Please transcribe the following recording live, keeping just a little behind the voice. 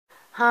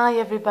Hi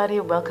everybody,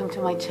 welcome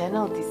to my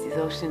channel. This is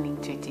Ocean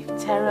Intuitive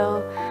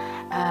Tarot.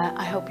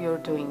 I hope you're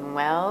doing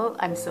well.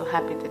 I'm so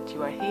happy that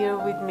you are here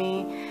with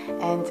me,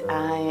 and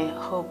I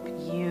hope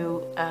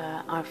you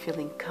are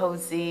feeling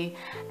cozy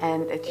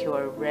and that you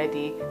are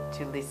ready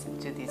to listen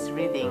to this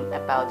reading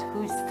about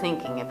who's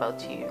thinking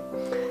about you.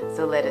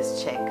 So let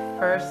us check.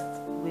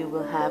 First, we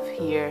will have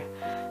here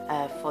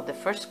for the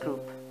first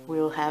group, we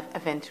will have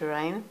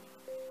Aventurine.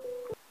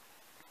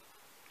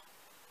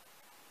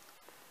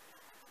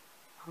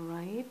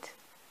 Alright,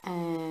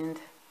 and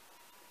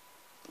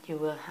you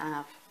will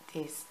have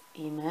this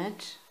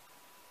image.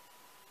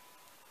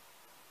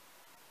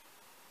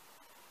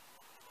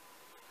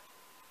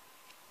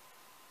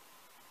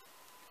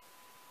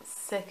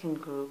 Second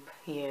group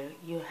here,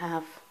 you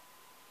have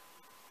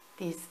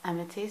this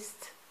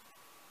Amethyst.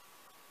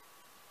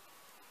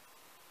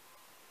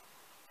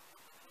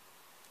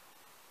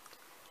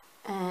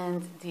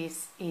 And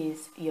this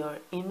is your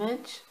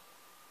image.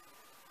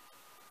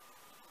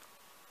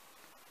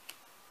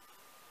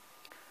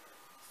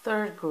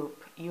 Third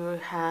group, you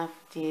have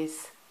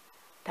this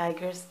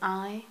tiger's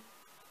eye.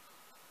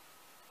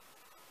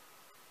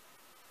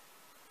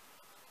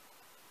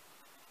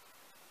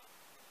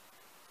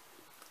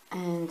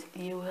 And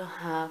you will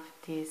have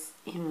this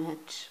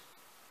image.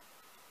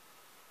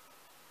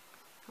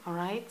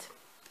 Alright,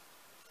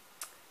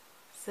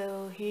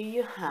 so here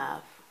you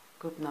have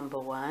group number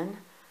 1,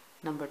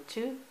 number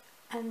 2,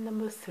 and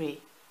number 3.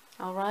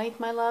 Alright,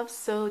 my loves,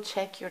 so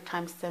check your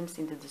timestamps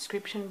in the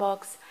description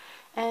box,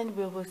 and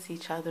we will see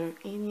each other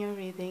in your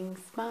readings.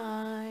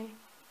 Bye.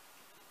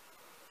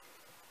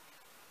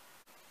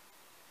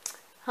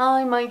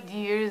 Hi my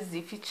dears,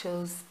 if you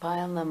chose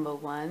pile number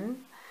 1,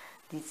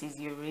 this is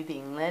your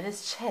reading. Let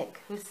us check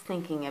who's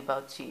thinking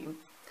about you.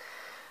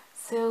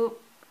 So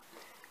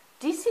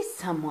this is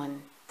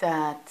someone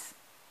that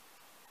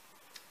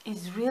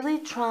is really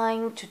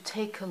trying to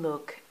take a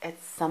look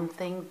at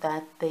something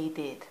that they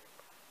did.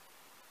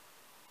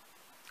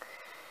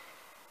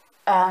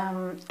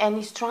 And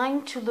is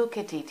trying to look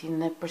at it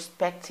in a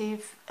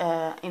perspective,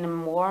 in a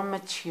more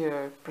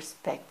mature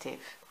perspective.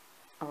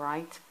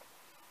 Alright?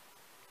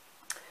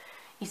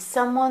 Is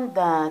someone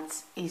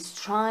that is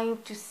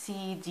trying to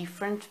see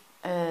different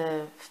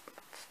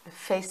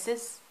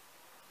faces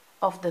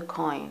of the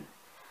coin,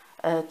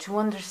 to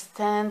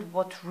understand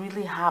what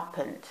really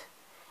happened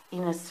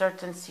in a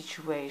certain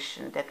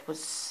situation that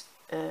was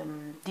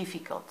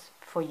difficult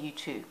for you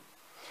too.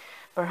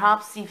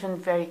 Perhaps even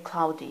very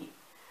cloudy.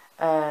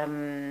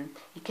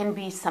 It can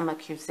be some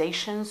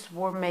accusations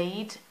were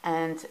made,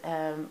 and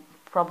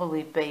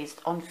probably based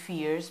on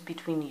fears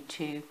between you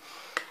two.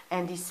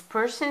 And this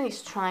person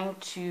is trying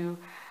to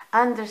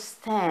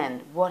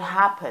understand what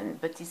happened,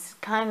 but it's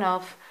kind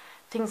of,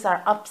 things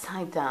are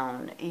upside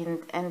down,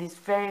 and it's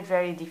very,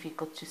 very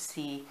difficult to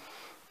see.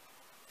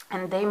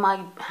 And they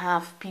might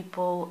have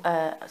people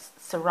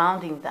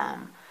surrounding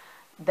them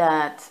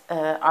that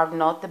are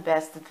not the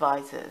best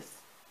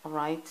advisors, all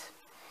right?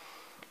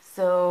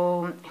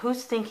 So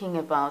who's thinking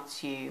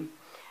about you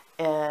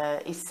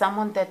is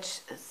someone that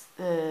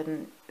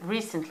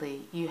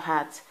recently you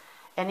had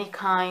any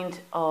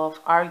kind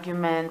of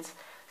argument,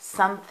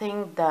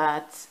 something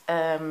that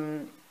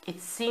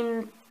it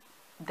seemed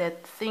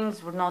that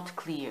things were not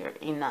clear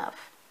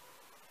enough.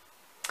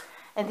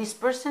 And this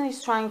person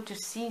is trying to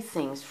see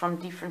things from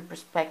different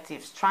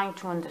perspectives, trying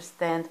to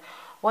understand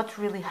what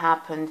really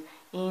happened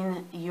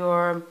in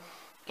your,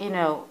 you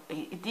know,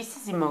 this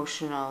is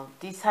emotional.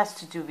 This has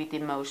to do with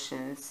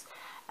emotions.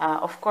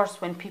 Of course,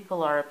 when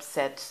people are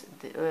upset,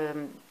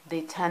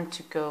 they tend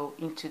to go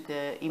into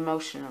the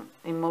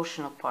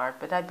emotional part.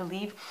 But I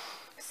believe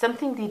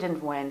something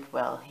didn't went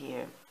well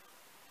here.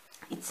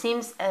 It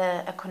seems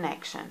a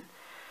connection,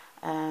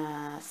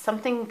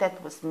 something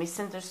that was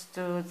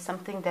misunderstood,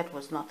 something that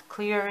was not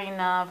clear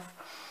enough,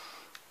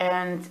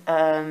 and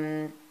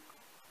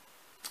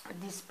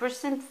this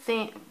person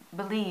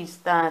believes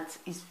that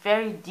it's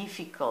very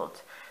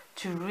difficult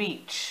to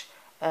reach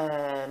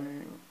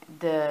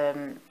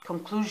the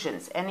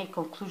conclusions, any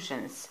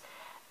conclusions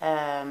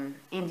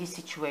in this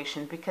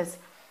situation, because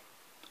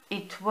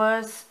it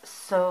was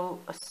so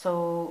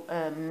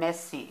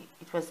messy.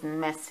 It was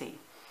messy.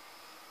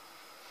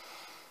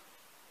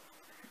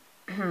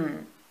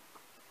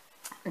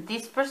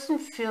 This person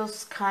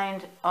feels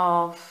kind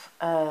of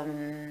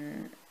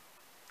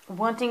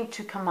wanting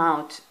to come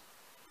out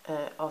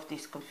of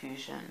this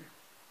confusion.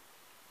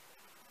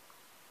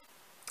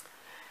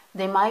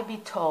 They might be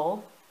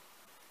tall,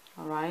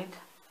 all right,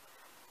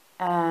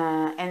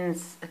 and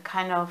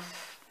kind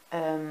of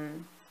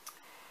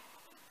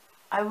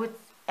I would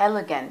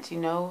elegant, you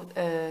know,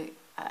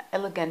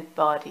 elegant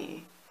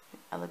body,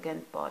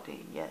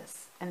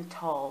 yes, and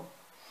tall.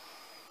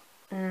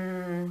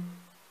 You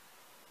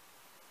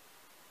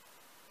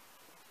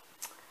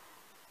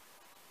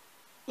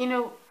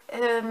know,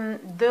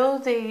 though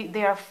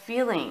they are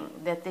feeling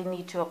that they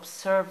need to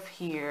observe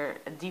here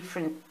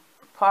different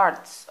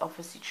parts of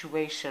a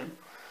situation,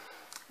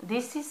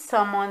 this is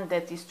someone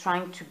that is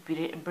trying to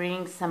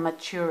bring some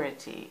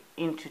maturity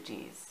into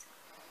this.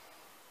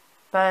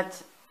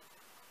 But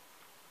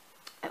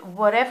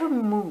whatever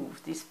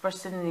move this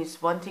person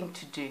is wanting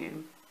to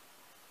do,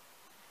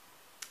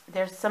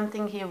 there's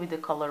something here with the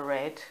color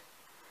red.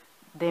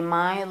 They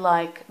might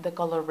like the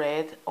color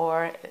red,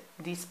 or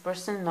this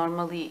person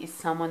normally is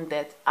someone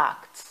that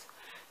acts,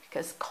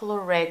 because color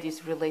red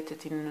is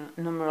related in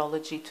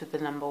numerology to the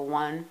number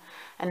 1,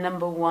 and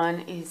number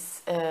 1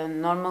 is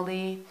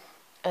normally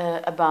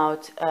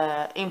about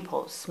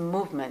impulse,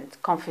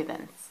 movement,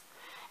 confidence,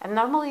 and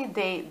normally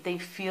they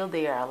feel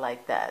they are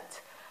like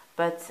that.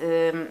 But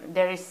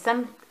there is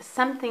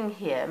something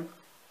here.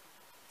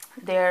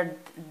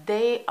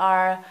 They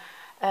are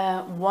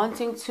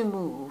wanting to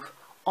move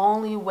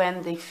only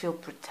when they feel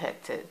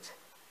protected.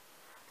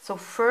 So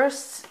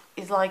first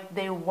is like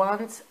they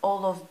want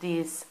all of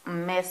this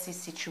messy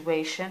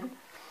situation.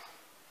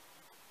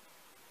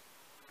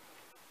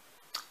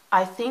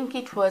 I think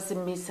it was a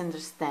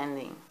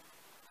misunderstanding.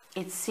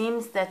 It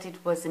seems that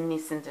it was a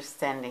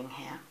misunderstanding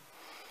here.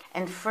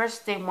 And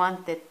first they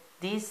want that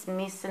this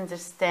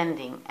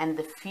misunderstanding and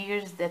the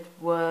fears that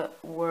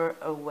were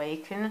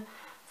awakened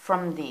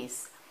from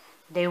this,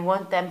 they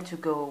want them to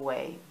go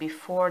away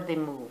before they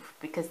move,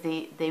 because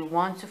they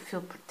want to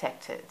feel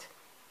protected.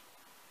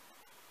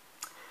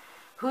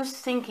 Who's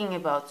thinking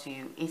about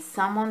you is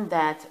someone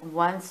that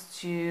wants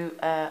to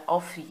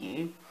offer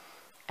you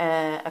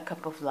a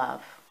cup of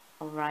love,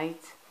 all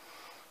right?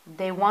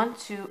 They want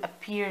to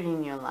appear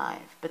in your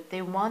life, but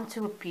they want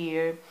to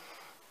appear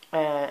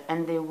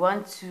and they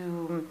want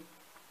to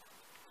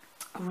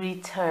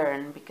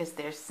return, because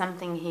there's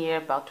something here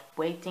about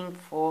waiting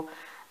for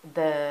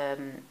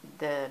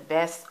the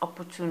best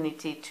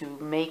opportunity to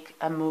make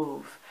a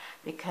move,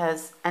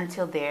 because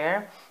until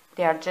there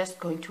they are just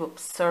going to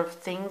observe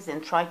things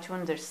and try to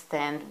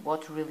understand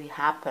what really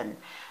happened,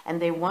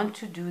 and they want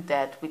to do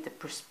that with the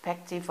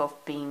perspective of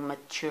being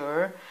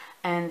mature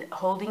and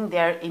holding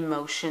their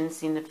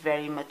emotions in a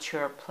very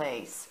mature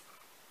place.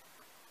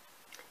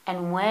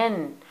 And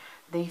when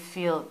they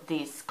feel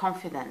this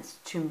confidence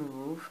to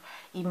move,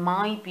 it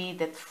might be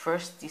that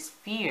first these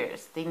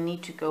fears, they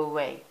need to go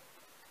away.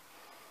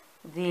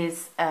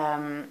 These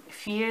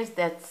fears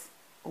that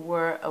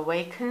were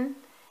awakened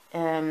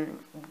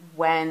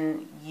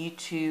when you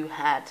two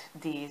had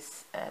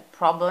this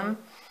problem,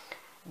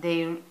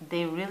 they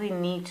really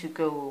need to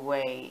go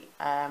away,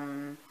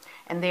 and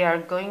they are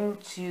going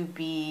to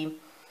be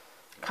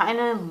kind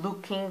of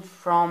looking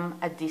from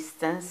a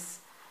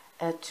distance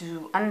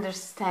to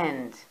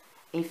understand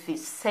if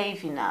it's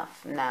safe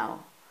enough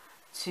now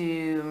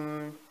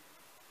to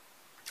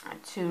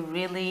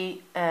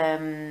really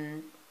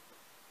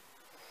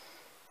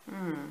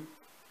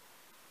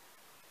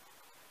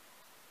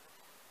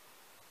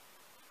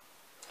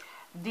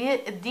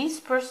this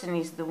person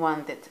is the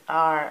one that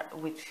are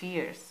with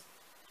fears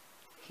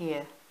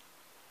here.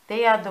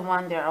 They are the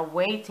one that are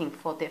waiting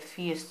for their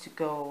fears to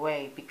go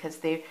away, because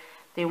they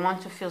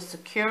want to feel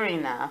secure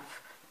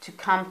enough to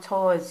come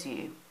towards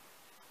you.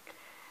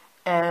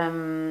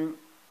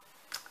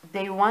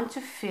 They want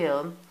to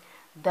feel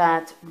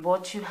that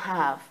what you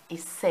have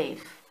is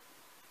safe.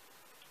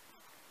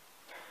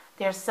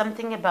 There's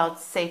something about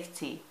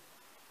safety.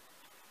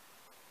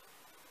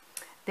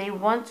 They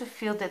want to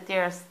feel that they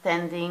are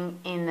standing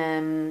in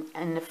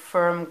a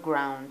firm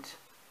ground.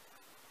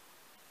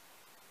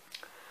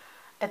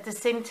 At the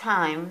same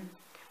time,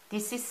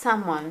 this is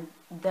someone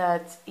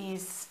that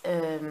is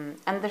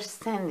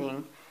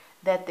understanding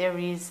that there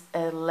is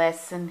a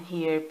lesson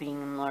here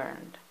being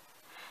learned.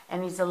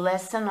 And it's a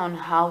lesson on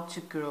how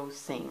to grow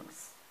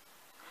things.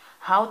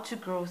 How to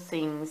grow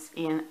things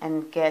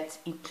and get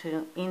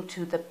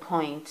into the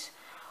point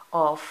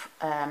of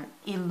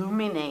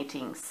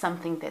illuminating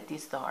something that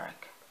is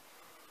dark.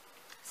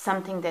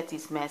 Something that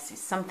is messy,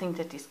 something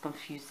that is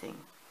confusing.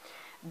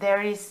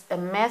 There is a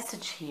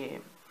message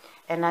here,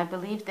 and I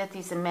believe that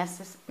is a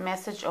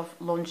message of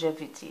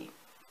longevity.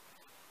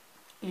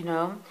 You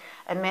know,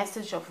 a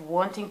message of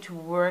wanting to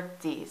work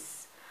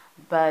this,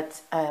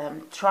 but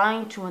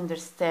trying to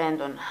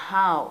understand on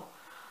how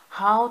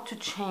to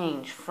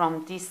change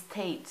from this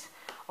state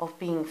of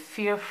being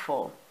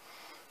fearful,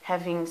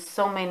 having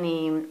so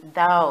many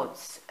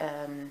doubts,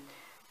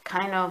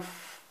 kind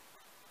of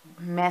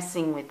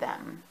messing with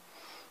them,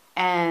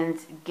 and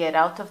get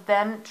out of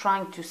them,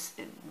 trying to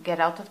get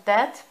out of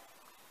that,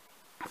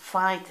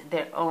 fight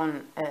their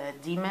own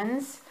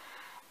demons,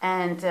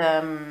 and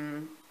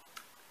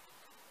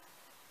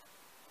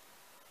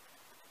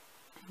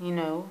you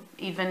know,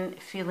 even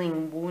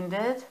feeling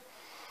wounded,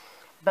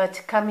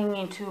 but coming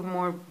into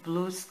more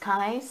blue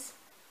skies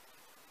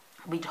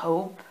with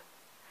hope.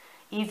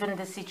 Even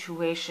the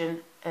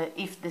situation,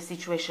 if the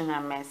situation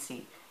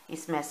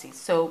is messy.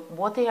 So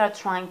what they are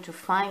trying to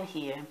find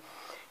here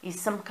is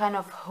some kind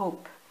of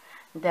hope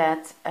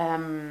that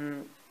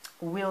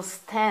will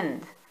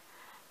stand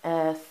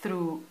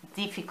through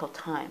difficult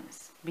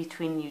times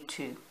between you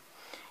two.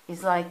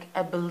 It's like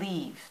a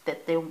belief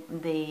that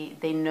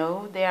they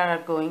know they are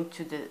going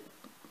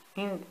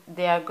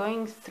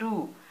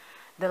through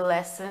the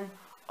lesson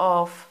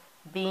of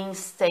being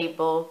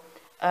stable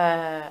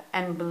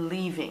and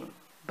believing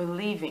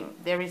believing.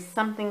 There is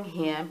something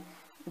here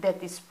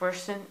that this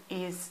person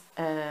is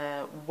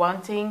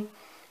wanting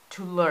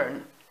to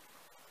learn,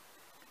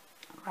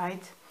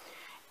 right?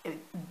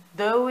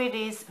 Though it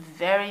is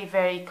very,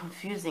 very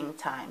confusing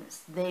times,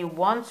 they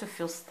want to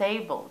feel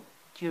stable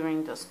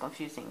during those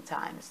confusing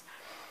times.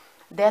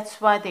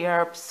 That's why they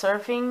are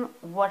observing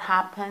what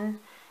happened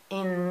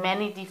in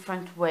many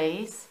different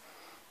ways.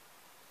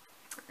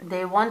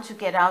 They want to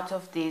get out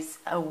of this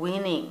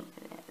winning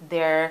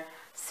their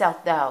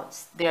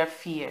self-doubts, their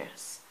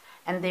fears,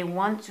 and they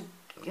want to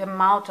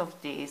come out of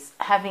this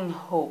having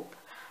hope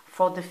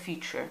for the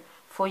future,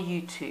 for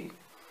you too.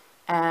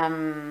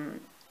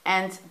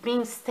 And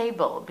being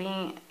stable,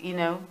 being, you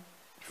know,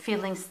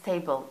 feeling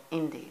stable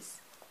in this.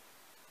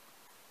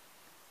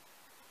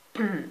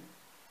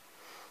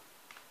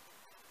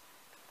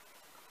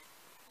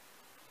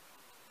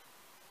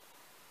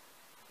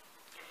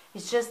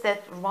 It's just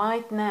that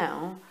right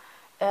now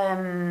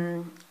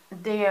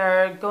they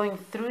are going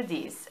through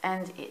this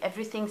and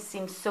everything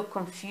seems so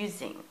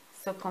confusing,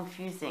 so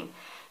confusing.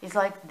 It's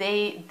like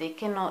they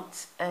cannot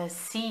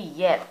see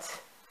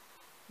yet.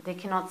 They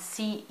cannot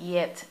see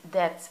yet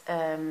that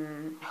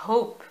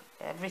hope.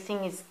 Everything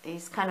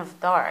is kind of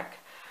dark,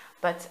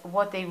 but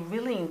what they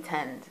really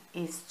intend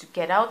is to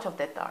get out of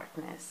the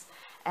darkness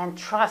and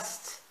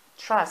trust,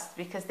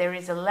 because there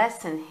is a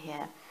lesson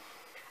here.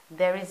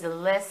 There is a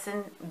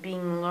lesson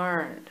being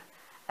learned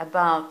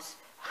about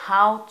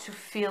how to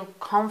feel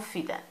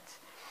confident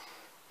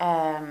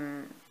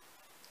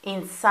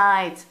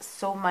inside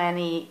so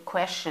many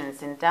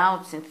questions and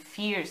doubts and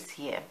fears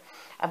here,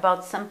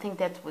 about something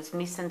that was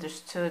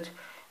misunderstood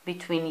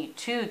between you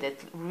two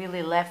that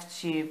really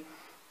left you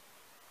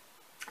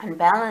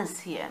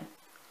unbalanced here.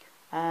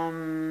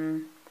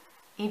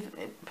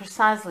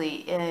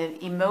 Precisely,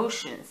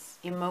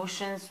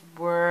 emotions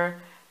were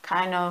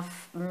kind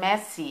of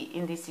messy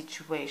in this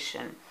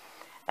situation.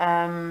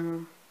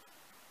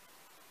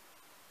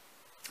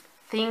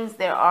 Things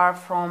that are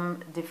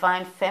from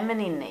divine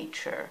feminine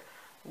nature,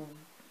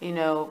 you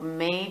know,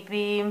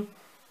 maybe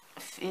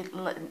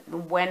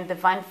when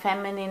divine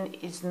feminine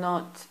is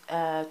not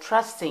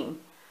trusting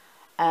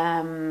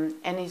and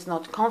is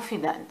not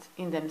confident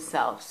in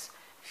themselves,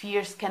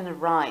 fears can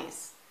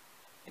arise,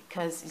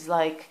 because it's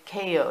like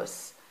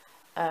chaos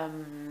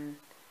can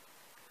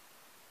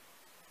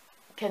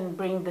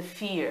bring the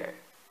fear,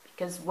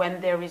 because when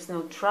there is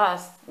no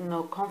trust,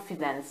 no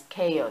confidence,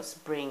 chaos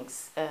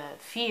brings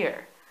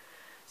fear.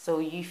 So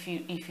if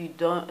you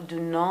do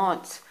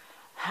not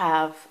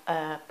have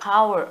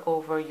power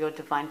over your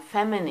divine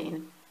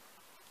feminine,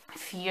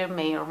 fear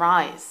may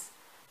arise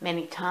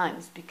many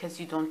times because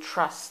you don't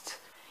trust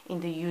in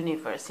the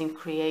universe, in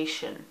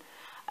creation.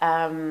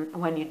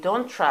 When you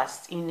don't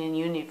trust in the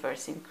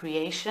universe, in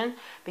creation,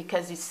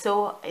 because it's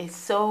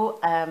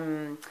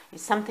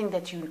something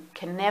that you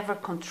can never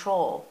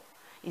control.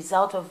 It's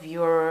out of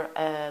your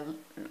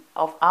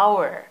of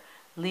our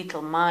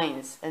little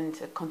minds and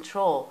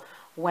control.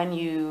 When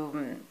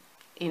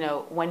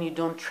when you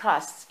don't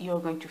trust, you're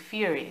going to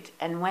fear it,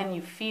 and when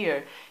you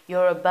fear,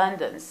 your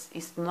abundance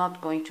is not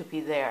going to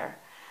be there.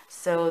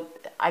 So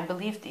I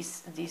believe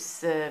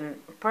this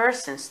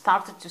person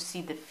started to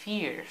see the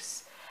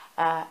fears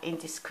in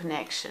this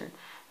connection,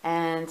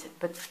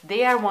 but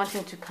they are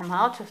wanting to come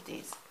out of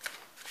this.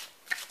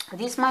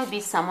 This might be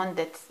someone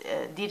that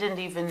didn't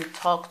even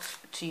talk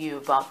to you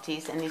about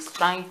this and is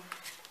trying.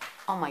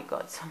 Oh my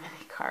God, so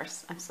many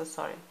cars. I'm so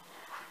sorry.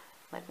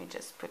 Let me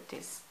just put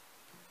this.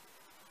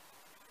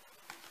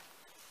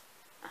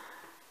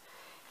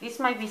 This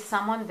might be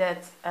someone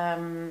that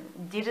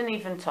didn't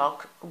even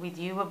talk with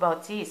you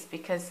about this,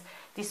 because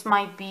this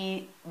might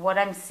be, what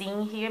I'm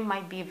seeing here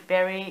might be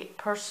very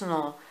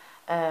personal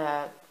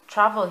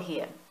travel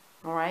here,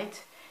 all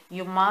right?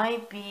 You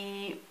might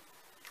be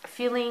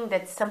feeling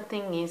that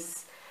something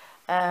is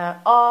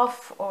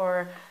off,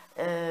 or,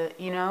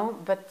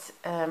 but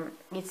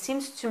it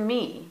seems to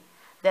me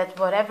that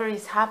whatever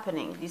is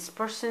happening, this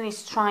person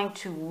is trying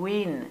to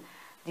win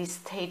this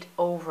state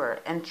over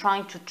and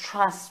trying to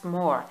trust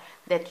more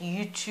that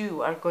you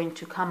two are going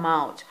to come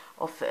out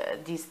of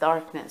this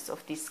darkness,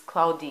 of this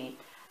cloudy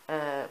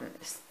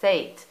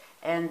state.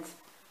 And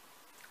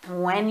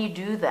when you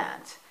do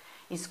that,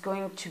 it's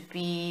going to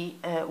be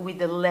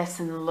with a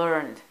lesson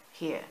learned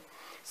here.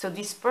 So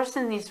this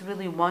person is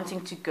really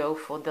wanting to go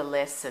for the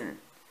lesson.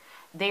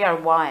 They are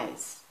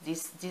wise.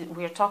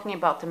 We are talking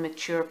about a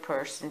mature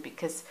person,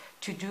 because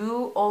to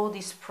do all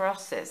this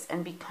process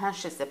and be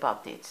conscious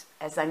about it,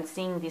 as I'm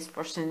seeing this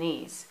person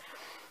is,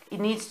 it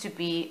needs to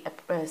be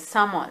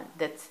someone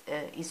that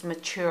is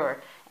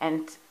mature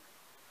and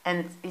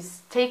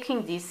is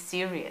taking this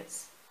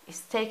serious.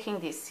 Is taking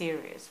this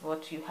serious,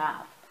 what you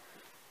have.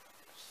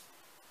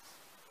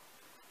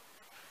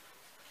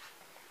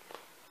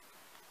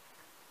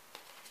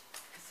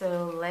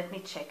 So let me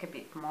check a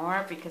bit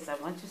more, because I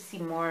want to see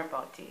more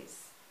about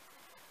this.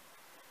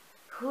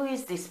 Who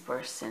is this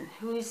person?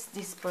 Who is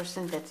this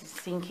person that is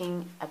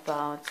thinking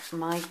about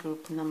my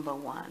group number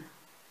 1?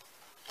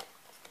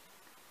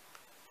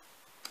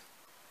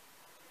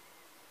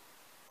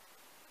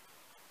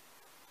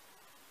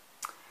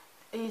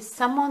 is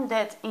someone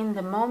that in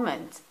the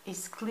moment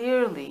is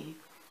clearly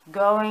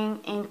going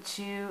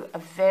into a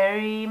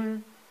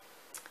very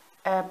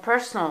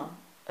personal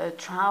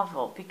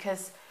travel,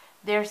 because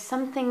there's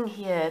something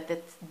here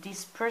that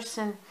this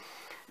person,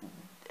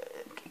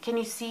 can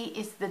you see,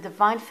 is the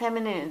divine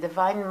feminine and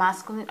divine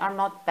masculine are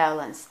not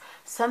balanced.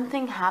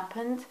 Something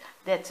happened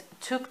that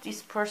took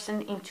this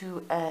person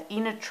into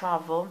inner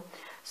travel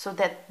so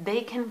that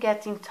they can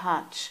get in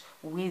touch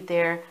with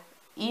their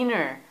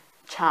inner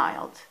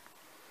child,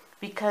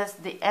 because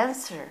the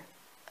answer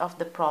of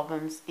the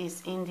problems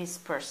is in this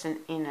person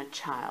inner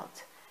child.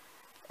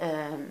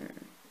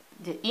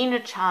 The inner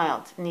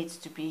child needs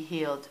to be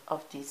healed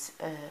of this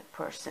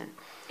person.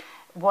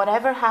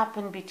 Whatever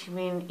happened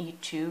between you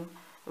two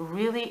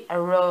really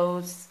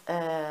arose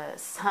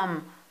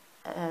some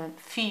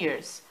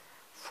fears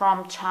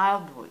from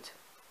childhood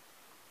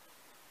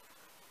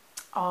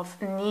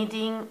of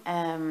needing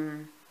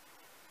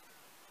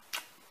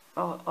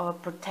or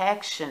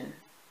protection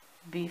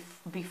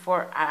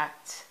before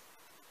act.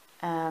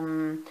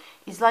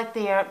 It's like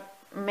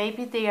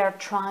maybe they are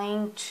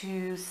trying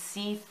to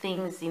see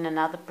things in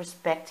another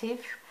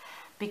perspective,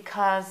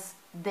 because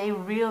they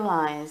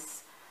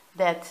realize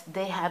that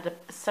they had a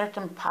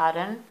certain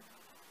pattern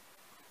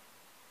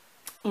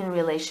in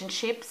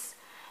relationships,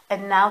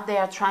 and now they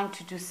are trying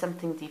to do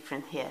something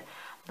different here.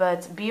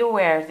 But be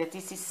aware that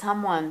this is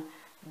someone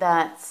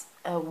that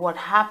what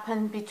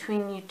happened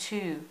between you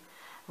two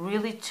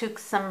really took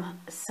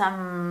some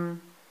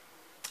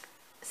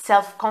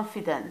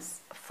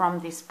self-confidence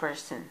from this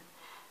person,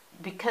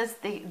 because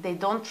they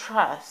don't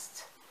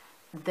trust.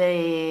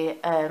 They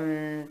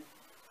are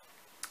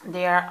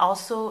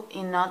also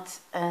not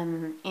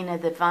in a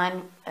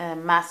divine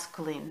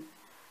masculine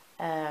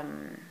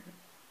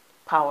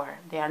power.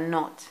 They are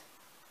not,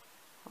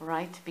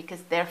 right?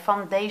 Because their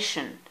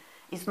foundation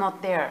is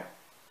not there.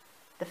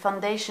 The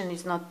foundation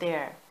is not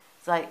there.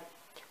 It's like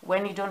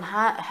when you don't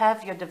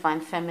have your divine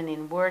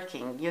feminine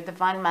working, your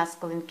divine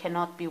masculine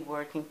cannot be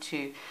working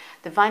too.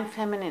 Divine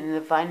feminine and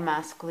divine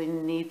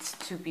masculine needs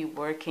to be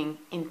working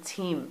in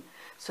team,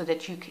 so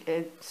that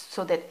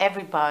so that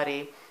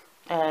everybody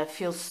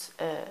feels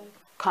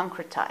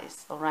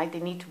concretized. All right, they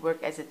need to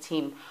work as a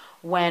team.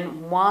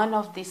 When one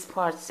of these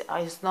parts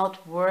is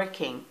not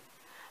working,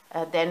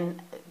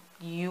 then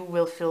you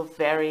will feel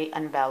very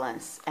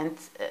unbalanced, and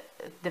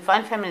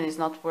divine feminine is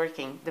not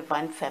working,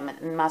 divine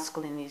feminine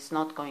masculine is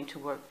not going to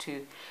work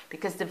too,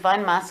 because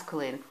divine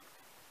masculine,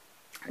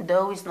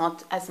 though is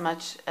not as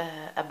much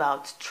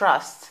about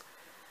trust,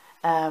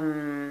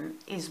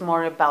 is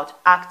more about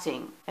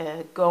acting,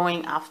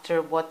 going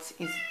after what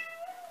is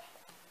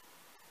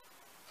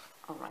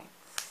all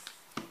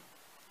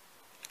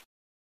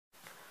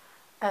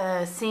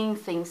right, seeing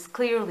things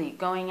clearly,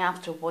 going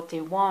after what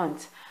they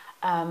want,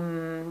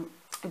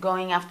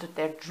 going after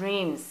their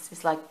dreams.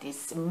 Is like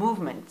this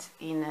movement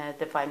in a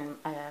divine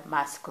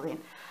masculine.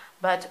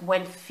 But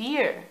when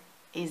fear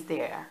is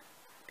there,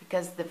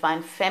 because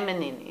divine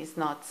feminine is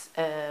not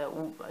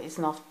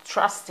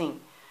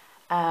trusting,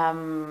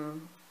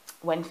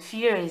 when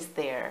fear is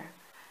there,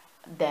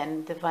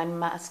 then divine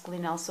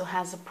masculine also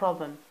has a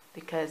problem,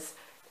 because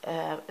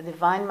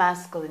divine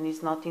masculine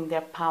is not in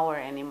their power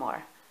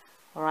anymore.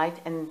 All right,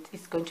 and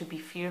it's going to be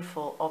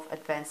fearful of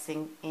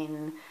advancing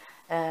in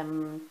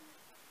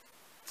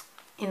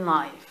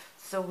life.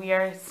 So we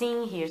are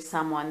seeing here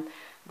someone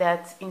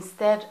that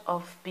instead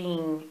of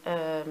being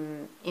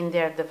in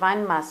their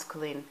divine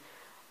masculine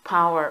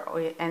power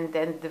and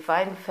then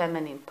divine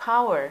feminine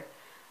power,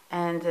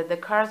 and the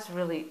cards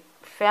really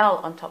fell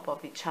on top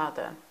of each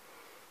other.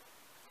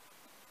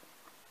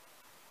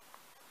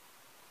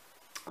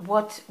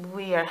 What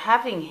we are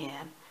having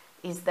here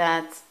is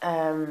that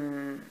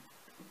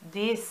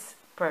this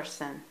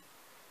person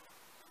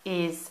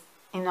is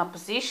in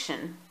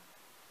opposition,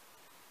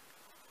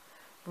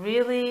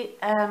 really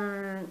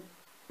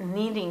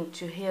needing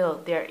to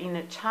heal their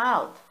inner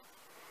child.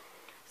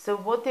 So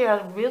what they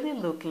are really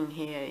looking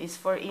here is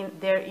for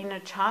their inner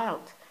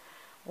child.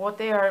 What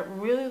they are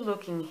really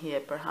looking here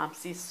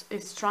perhaps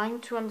is trying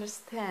to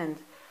understand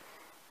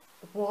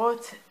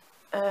what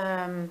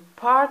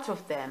part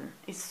of them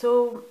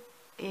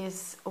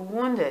is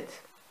wounded,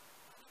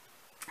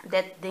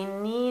 that they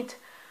need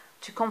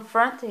to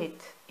confront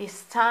it.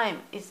 It's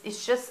time.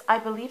 It's just, I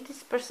believe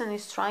this person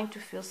is trying to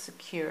feel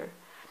secure,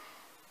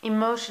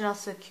 emotional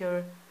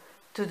secure,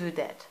 to do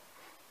that,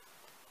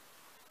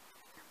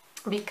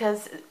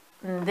 because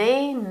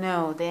they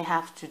know they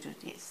have to do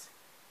this.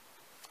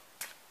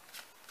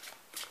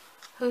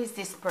 Who is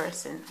this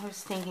person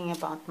who's thinking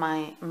about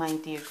my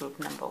dear group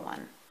number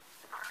one?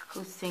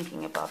 Who's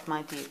thinking about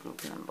my dear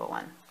group number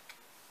one?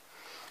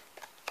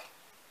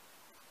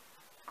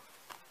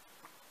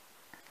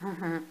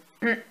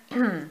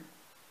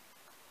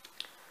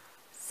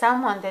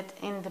 Someone that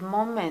in the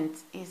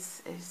moment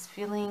is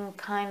feeling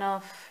kind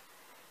of,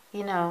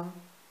 you know,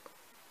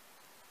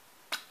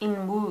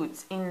 in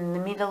woods, in the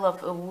middle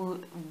of a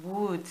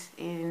wood,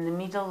 in the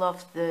middle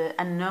of the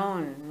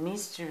unknown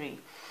mystery.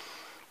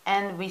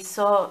 And we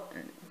saw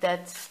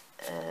that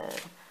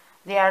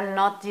They are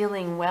not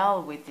dealing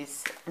well with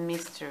this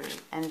mystery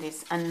and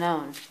this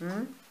unknown.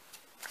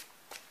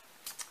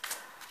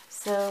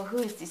 So who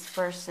is this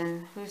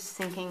person who's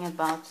thinking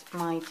about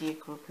my dear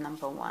group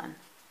number 1?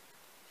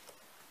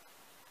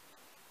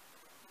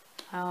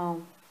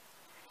 Oh,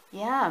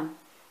 yeah.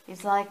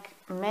 It's like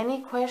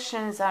many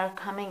questions are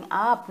coming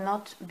up,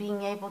 not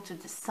being able to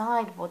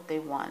decide what they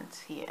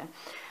want here.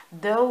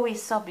 Though we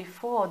saw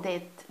before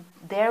that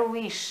their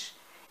wish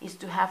is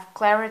to have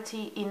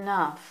clarity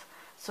enough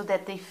so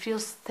that they feel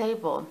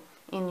stable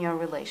in your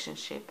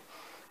relationship.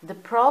 The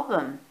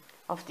problem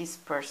of this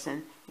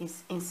person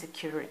is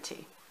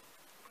insecurity.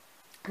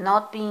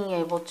 Not being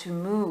able to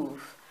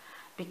move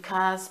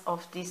because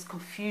of these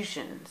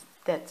confusions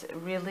that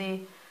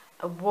really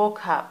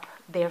woke up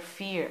their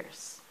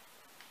fears.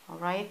 All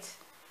right,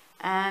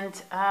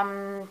 and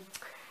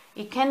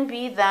it can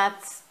be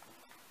that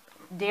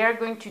they are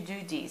going to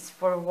do this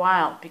for a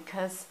while,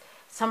 because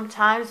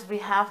sometimes we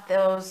have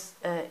those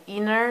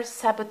inner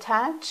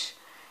sabotage,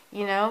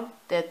 you know,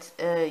 that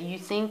you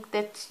think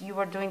that you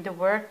are doing the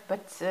work,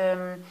 but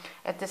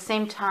at the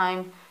same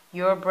time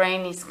your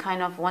brain is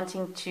kind of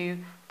wanting to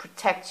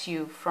protect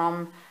you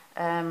from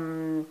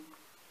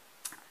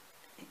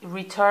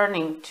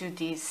returning to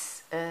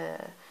these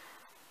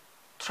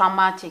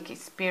traumatic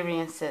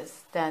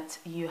experiences that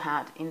you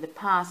had in the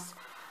past.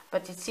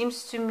 But it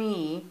seems to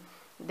me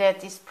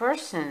that this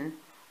person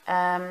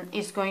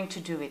is going to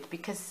do it,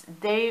 because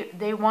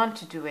they want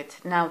to do it.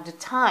 Now the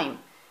time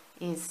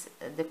is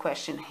the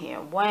question here.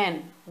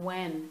 When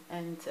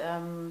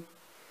and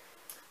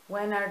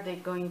when are they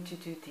going to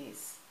do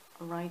this?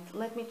 All right,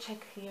 let me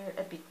check here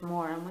a bit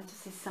more. I want to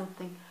see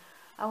something.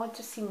 I want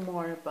to see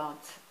more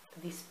about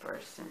this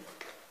person.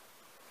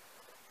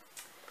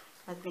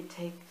 Let me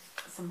take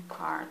some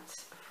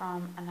cards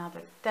from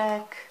another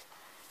deck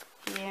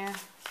here.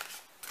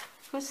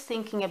 Who's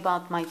thinking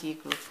about my dear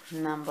group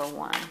number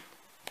 1?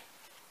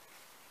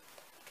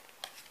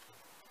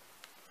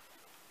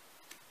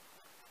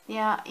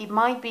 Yeah, it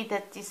might be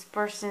that this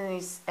person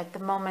is at the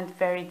moment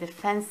very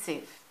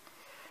defensive,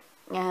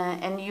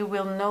 and you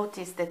will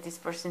notice that this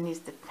person is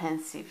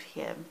defensive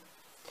here.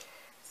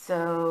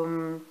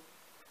 So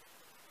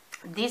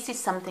this is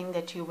something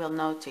that you will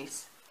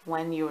notice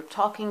when you're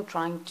talking,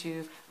 trying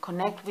to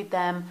connect with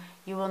them.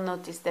 You will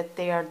notice that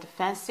they are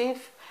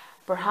defensive.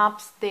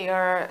 Perhaps they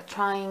are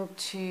trying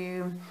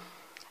to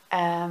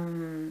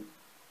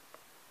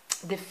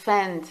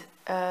defend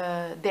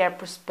their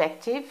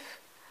perspective,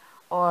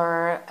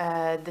 or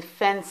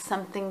defend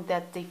something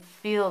that they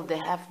feel they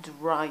have the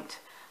right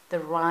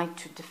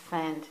to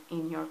defend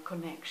in your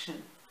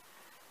connection.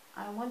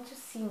 I want to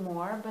see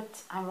more,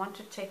 but I want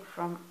to take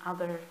from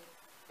other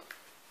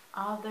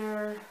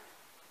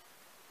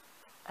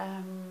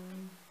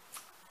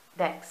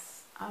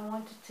decks. I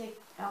want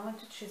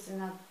to choose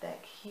another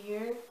deck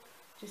here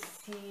to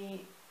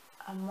see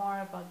more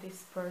about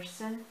this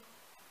person.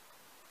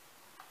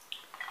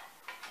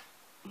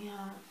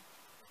 Yeah,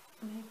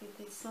 maybe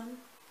this one.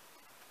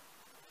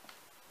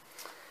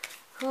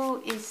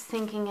 Who is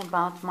thinking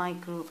about my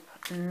group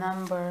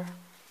number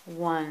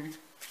 1?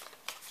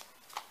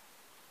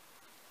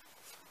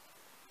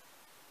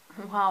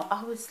 Wow,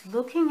 I was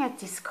looking at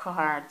this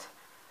card.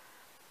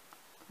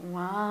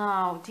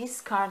 Wow, this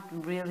card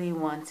really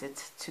wanted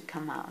to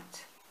come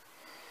out.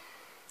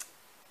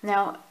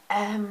 Now,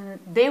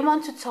 they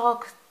want to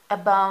talk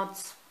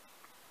about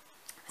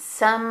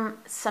some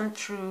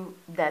truth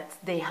that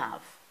they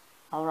have.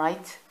 All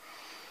right.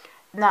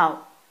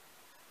 Now,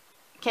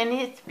 can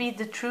it be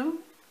the truth?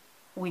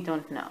 We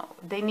don't know.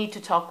 They need to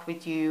talk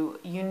with you.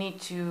 You need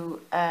to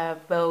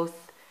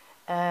both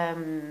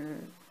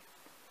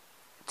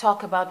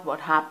talk about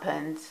what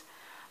happened,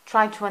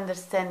 try to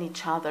understand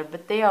each other,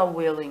 but they are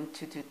willing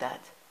to do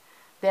that.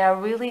 They are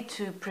willing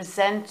to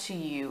present to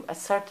you a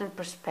certain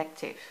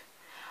perspective.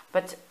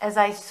 But as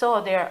I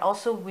saw, they are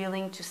also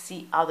willing to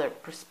see other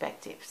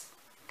perspectives.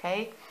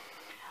 Okay?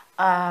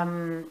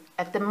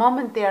 At the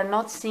moment, they are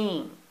not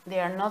seeing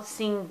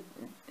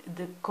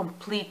the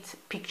complete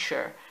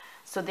picture.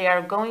 So they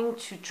are going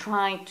to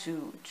try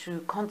to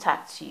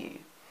contact you,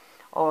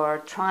 or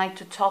try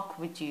to talk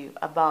with you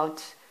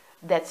about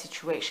that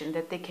situation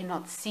that they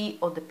cannot see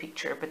all the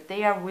picture, but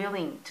they are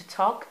willing to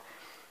talk.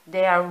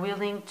 They are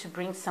willing to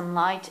bring some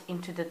light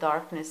into the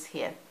darkness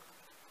here.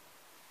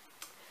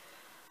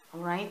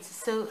 All right,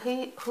 so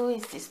who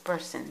is this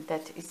person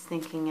that is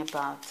thinking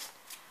about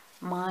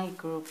my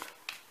group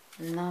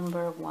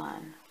number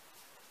 1?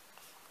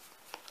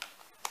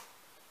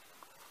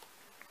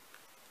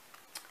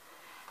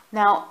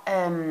 Now,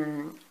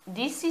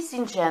 this is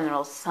in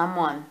general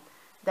someone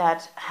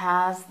that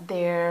has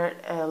their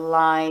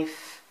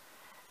life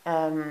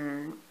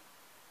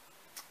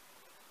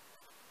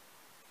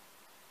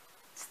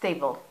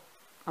stable,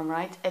 all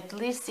right? At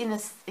least in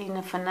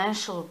a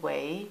financial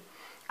way,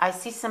 I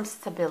see some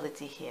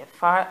stability here.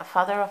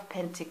 Father of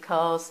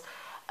Pentacles,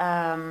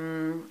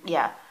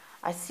 yeah.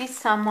 I see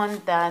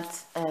someone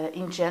that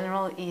in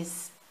general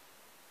is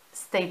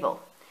stable,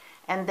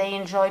 and they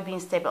enjoy being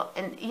stable,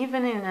 and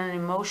even in an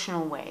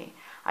emotional way.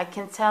 I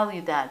can tell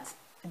you that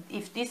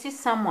if this is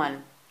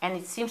someone, and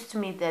it seems to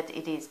me that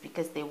it is,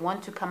 because they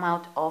want to come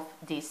out of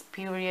this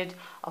period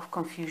of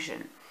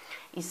confusion,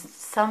 is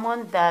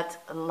someone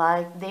that,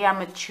 like, they are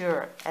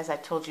mature, as I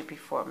told you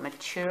before,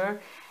 mature,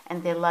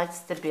 and they like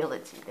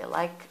stability. They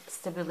like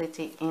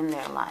stability in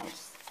their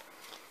lives.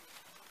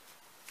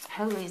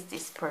 Who is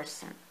this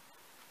person?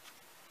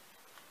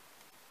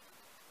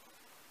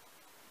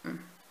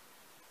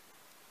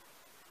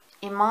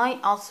 It might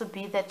also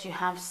be that you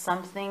have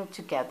something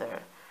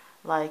together,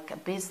 like a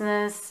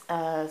business,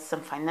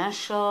 some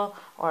financial,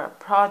 or a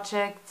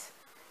project.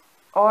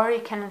 Or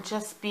it can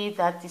just be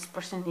that this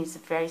person is a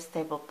very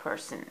stable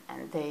person,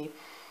 and they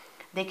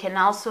can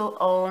also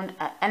own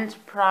an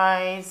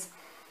enterprise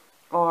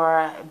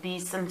or be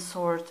some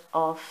sort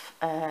of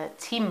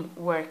team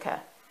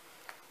worker.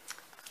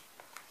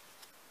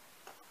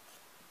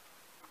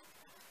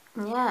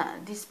 Yeah,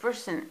 this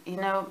person, you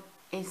know,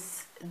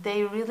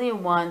 they really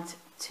want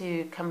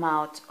to come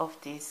out of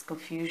this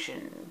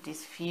confusion,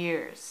 these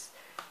fears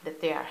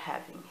that they are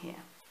having here.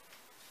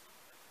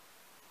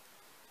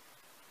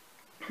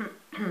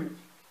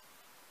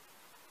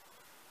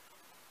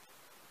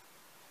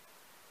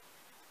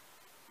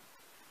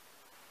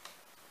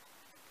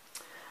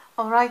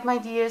 All right, my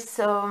dears,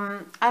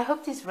 so I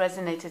hope this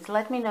resonated.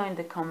 Let me know in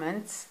the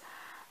comments.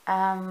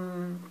 Let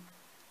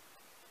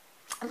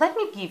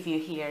me give you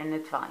here an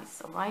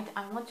advice, all right?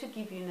 I want to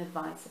give you an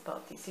advice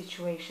about this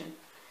situation,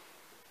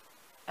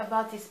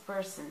 about this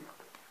person.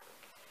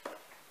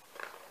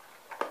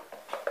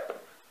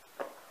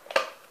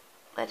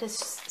 Let us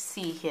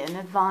see here, an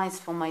advice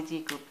for my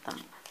dear group.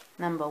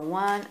 Number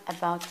one,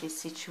 about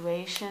this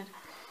situation.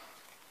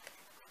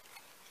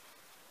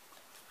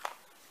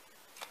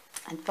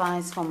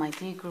 Advice for my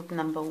dear group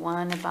number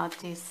one about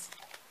this.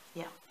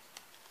 Yeah.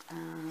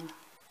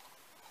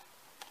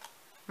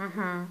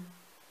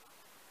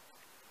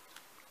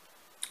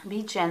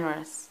 Be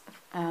generous.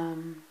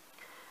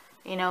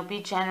 You know, be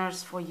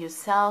generous for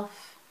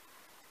yourself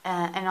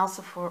and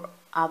also for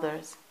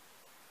others.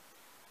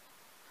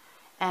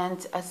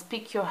 And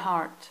speak your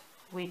heart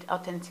with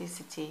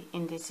authenticity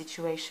in this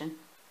situation.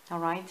 All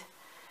right?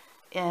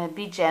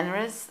 Be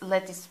generous.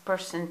 Let this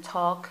person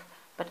talk,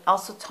 but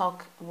also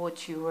talk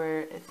what you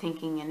were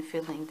thinking and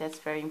feeling. That's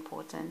very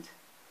important.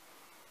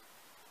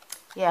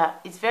 Yeah,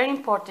 it's very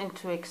important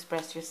to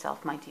express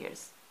yourself, my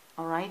dears.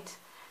 All right?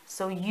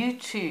 So you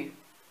too,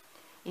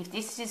 if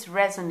this is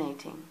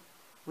resonating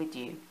with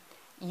you,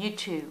 you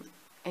too,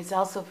 it's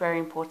also very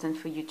important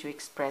for you to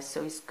express.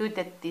 So it's good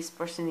that this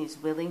person is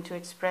willing to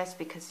express,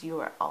 because you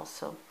are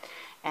also.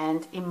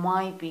 And it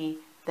might be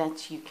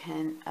that you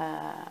can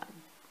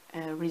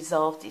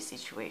resolve this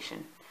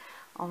situation.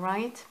 All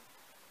right?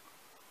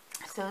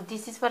 So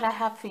this is what I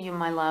have for you,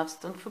 my loves.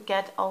 Don't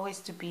forget always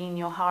to be in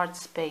your heart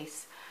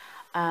space.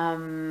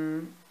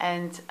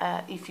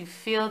 If you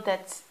feel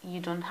that you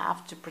don't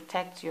have to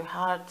protect your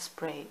heart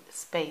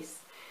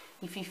space,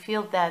 if you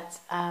feel that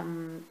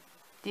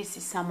this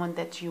is someone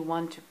that you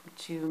want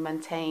to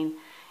maintain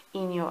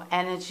in your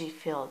energy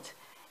field,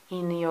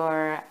 in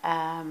your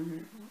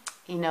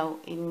you know,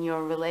 in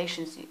your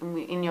relations,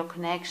 in your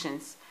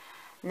connections,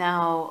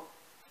 now,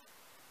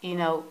 you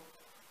know,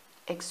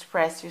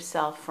 express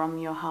yourself from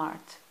your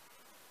heart.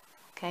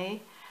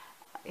 Okay,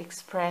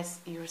 express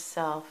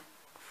yourself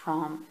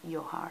from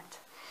your heart.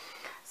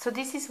 So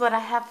this is what I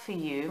have for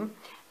you,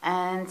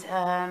 and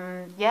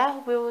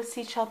yeah, we will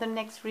see each other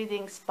next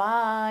readings.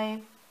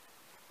 Bye.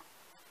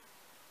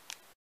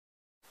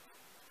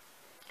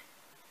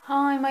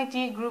 Hi, my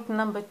dear group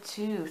number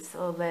 2.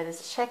 So let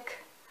us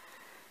check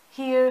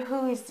here,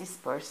 who is this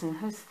person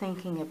who's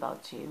thinking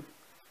about you.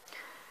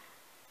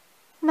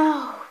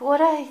 Now, what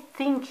I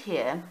think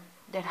here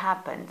that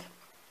happened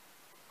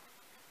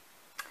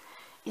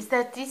is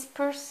that this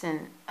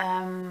person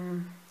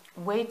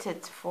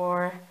waited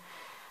for,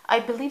 I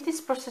believe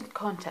this person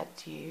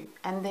contacted you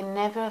and they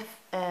never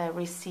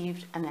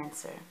received an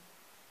answer.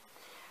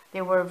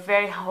 They were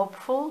very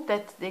hopeful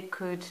that they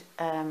could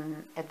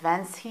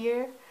advance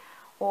here,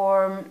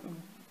 or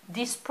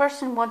this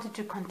person wanted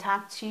to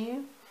contact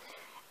you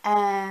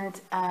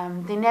and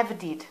they never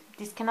did.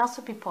 This can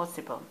also be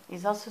possible.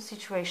 It's also a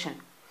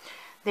situation.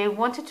 They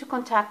wanted to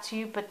contact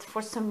you, but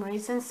for some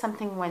reason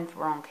something went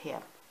wrong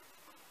here.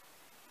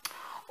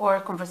 Or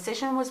a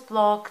conversation was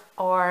blocked,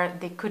 or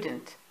they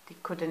couldn't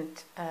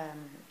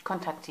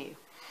contact you.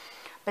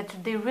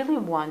 But they really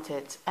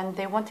wanted, and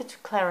they wanted to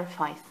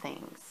clarify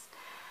things.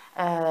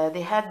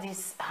 They had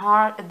this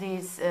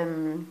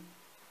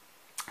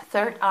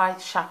third eye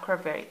chakra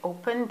very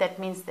open. That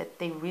means that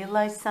they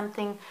realized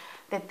something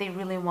that they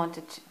really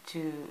wanted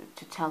to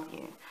tell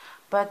you.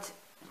 But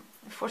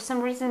for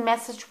some reason,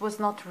 message was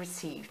not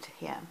received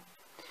here.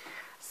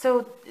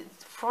 So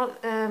for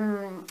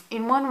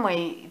in one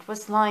way, it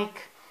was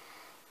like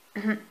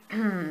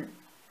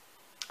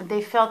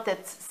they felt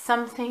that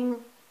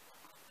something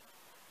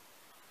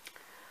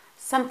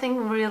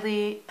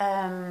really,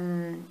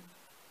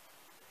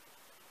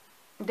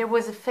 there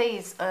was a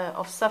phase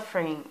of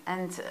suffering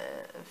and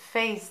a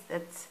phase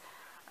that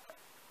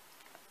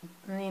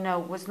you know,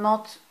 was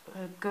not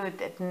good,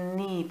 that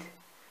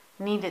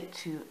needed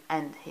to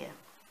end here.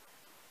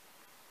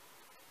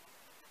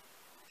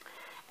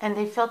 And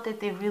they felt that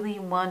they really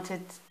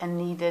wanted and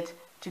needed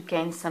to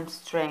gain some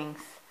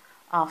strength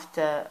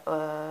after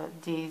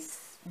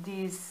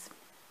this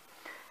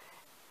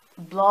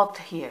blood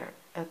here,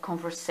 a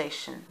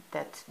conversation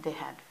that they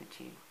had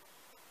with you.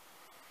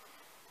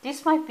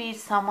 This might be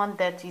someone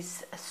that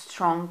is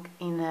strong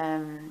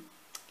in,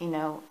 you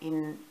know,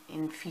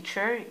 in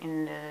feature,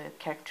 in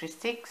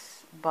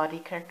characteristics, body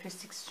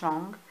characteristics,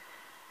 strong.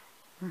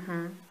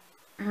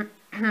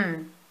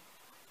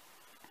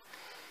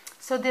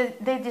 So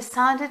they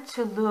decided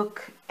to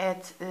look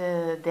at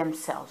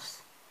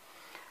themselves.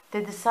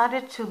 They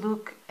decided to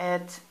look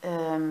at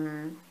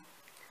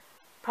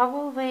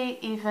probably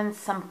even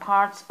some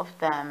parts of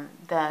them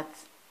that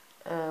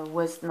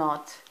were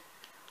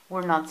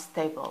not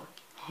stable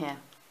here.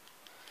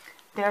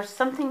 There's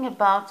something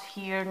about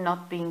here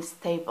not being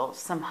stable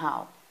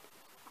somehow.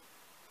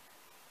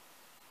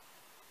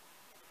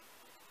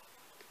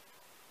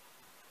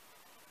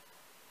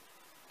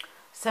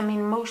 Some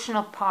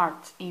emotional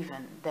part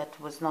even that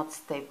was not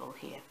stable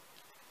here.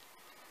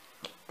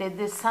 They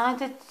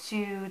decided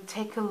to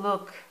take a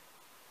look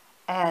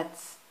at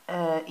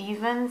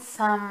even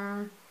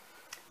some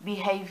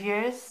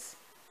behaviors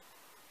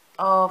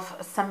of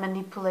some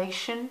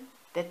manipulation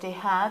that they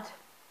had.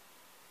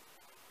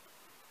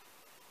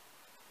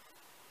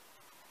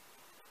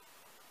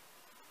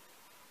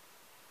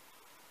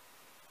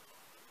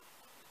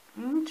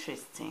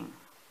 Interesting.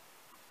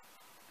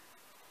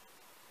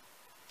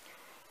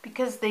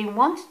 Because they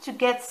wanted to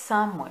get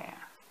somewhere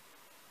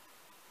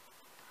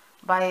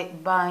by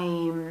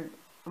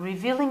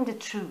revealing the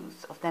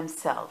truth of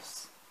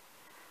themselves.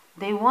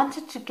 They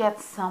wanted to get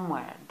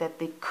somewhere that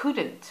they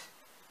couldn't.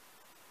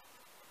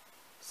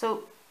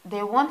 So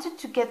they wanted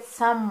to get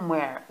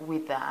somewhere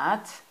with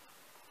that.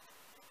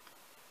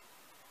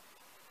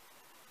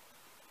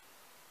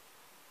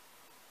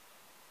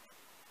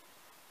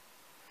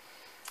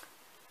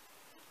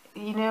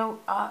 You know,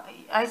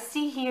 I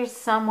see here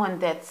someone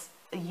that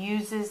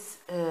uses,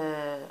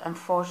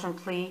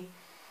 unfortunately,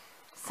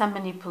 some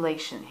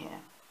manipulation here.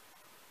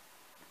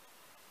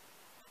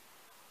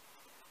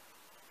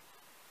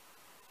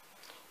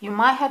 You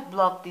might have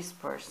blocked this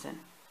person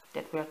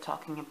that we are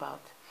talking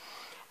about.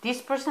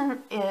 This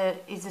person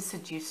is a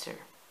seducer,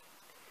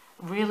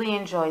 really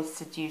enjoys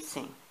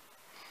seducing.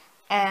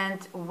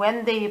 And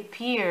when they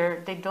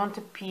appear, they don't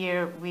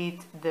appear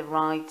with the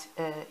right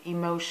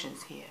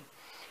emotions here.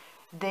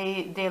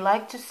 They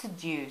like to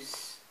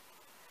seduce.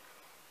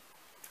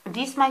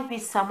 This might be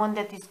someone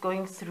that is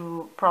going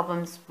through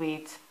problems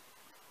with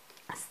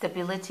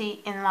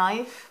stability in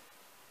life,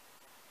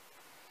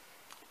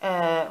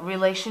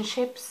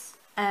 relationships,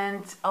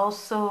 and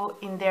also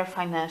in their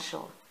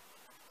financial.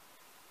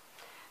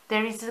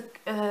 There is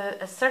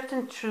a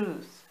certain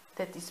truth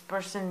that this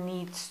person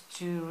needs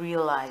to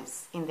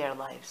realize in their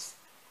lives.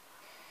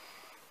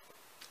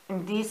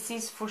 And this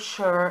is for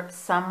sure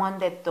someone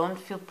that don't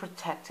feel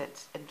protected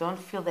and don't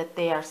feel that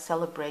they are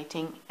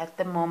celebrating at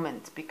the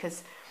moment,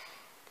 because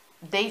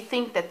they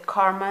think that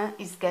karma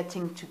is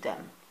getting to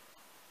them.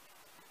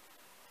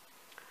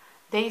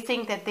 They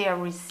think that they are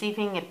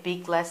receiving a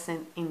big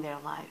lesson in their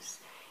lives.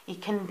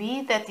 It can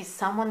be that it's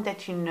someone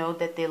that you know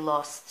that they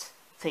lost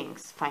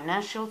things,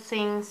 financial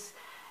things,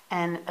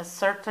 and a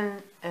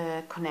certain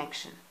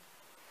connection.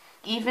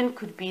 Even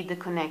could be the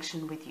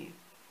connection with you.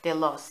 They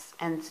lost,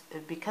 and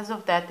because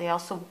of that they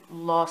also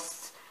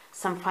lost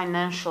some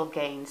financial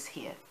gains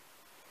here.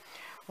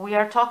 We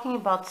are talking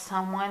about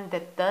someone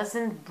that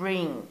doesn't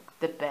bring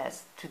the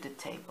best to the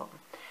table,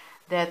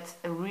 that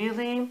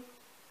really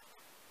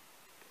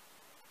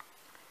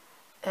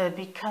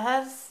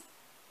because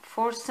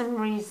for some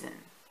reason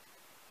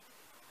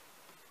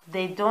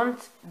they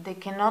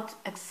cannot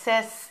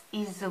access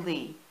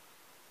easily,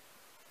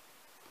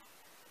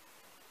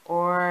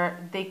 or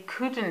they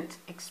couldn't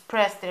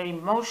express their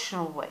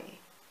emotional way,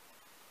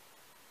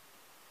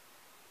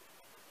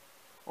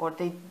 or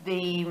they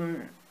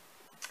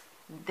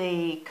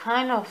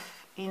kind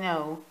of, you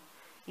know,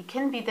 it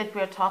can be that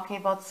we are talking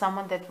about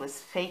someone that was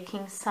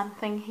faking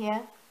something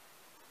here.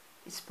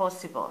 It's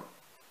possible.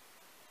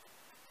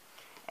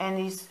 And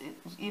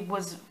it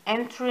was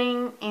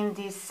entering in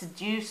this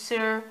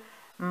seducer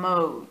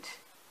mode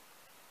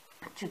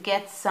to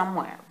get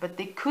somewhere, but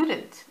they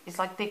couldn't. It's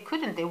like they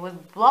couldn't. They were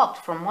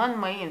blocked from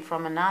one way and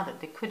from another.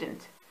 They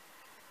couldn't.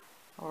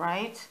 All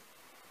right?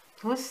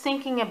 Who's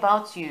thinking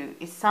about you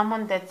is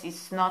someone that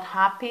is not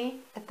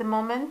happy at the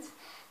moment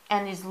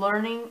and is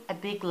learning a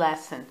big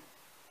lesson.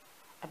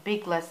 A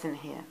big lesson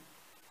here.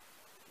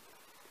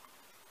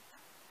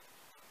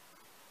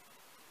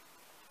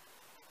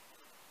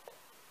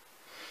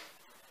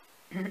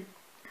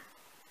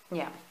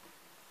 Yeah.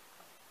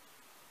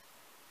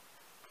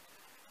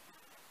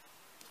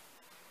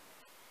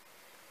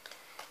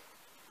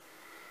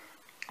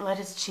 Let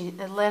us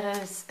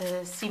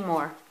see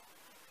more.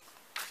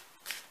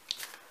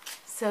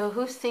 So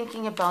who's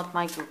thinking about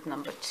my group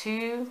number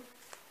 2?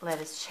 Let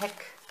us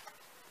check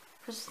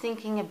Who's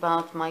thinking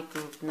about my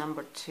group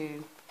number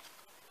 2?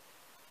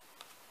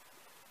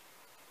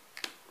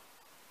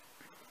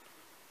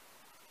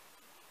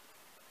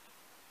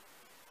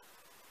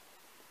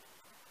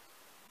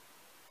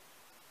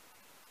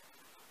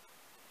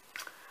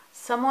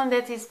 Someone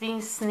that is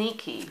being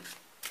sneaky,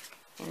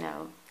 you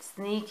know,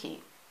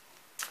 sneaky,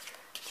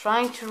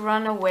 trying to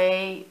run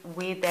away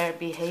with their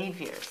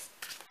behaviors.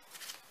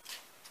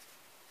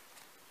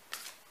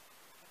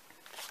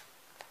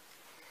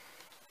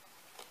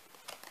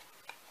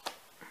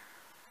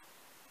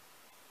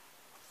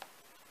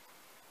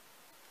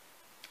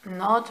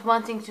 Not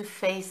wanting to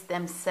face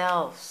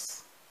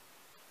themselves.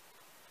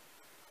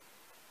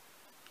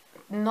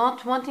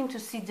 Not wanting to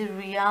see the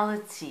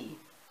reality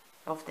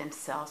of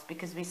themselves,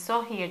 because we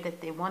saw here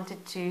that they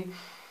wanted to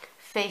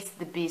face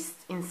the beast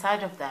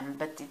inside of them,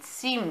 but it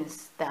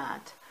seems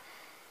that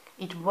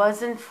it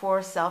wasn't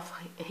for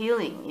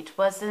self-healing. It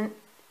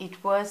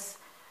was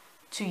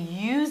to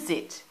use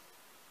it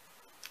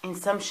in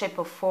some shape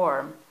or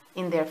form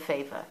in their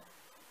favor,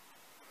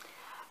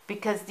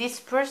 because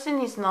this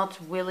person is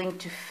not willing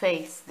to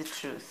face the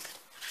truth.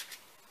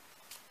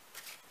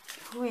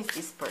 Who is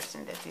this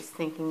person that is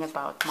thinking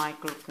about my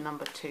group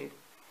number 2?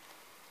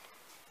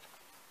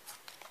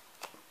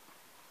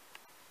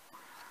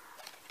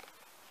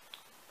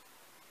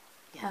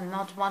 Yeah,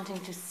 not wanting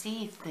to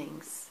see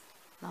things,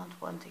 not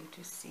wanting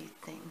to see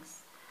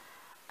things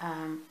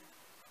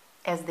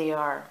as they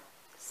are.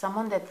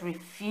 Someone that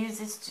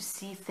refuses to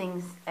see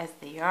things as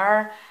they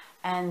are,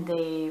 and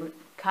they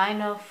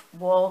kind of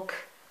walk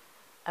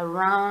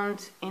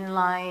around in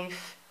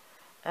life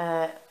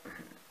a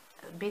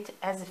bit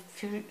as a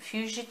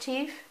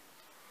fugitive.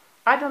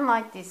 I don't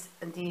like this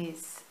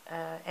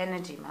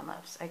energy, my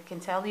loves. I can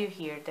tell you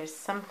here, there's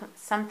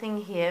something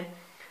here.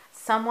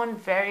 Someone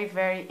very,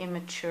 very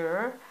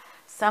immature,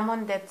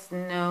 someone that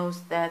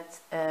knows that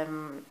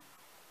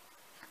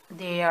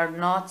they are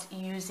not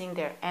using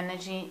their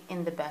energy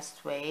in the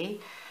best way,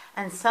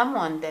 and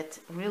someone that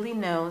really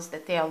knows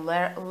that they are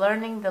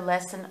learning the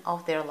lesson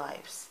of their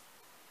lives.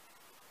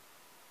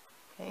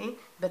 Okay?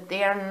 But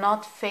they are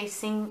not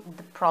facing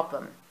the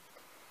problem.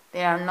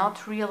 They are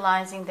not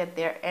realizing that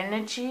their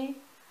energy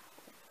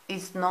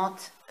is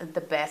not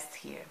the best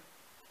here.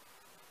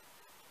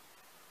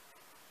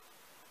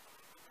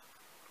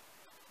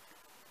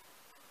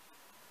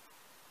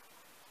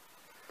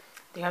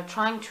 They are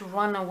trying to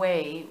run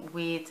away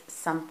with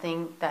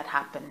something that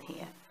happened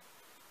here.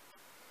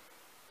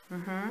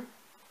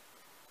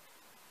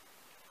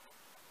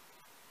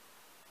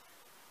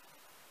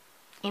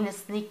 In a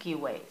sneaky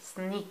way,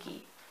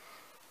 sneaky.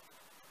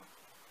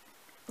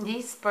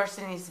 This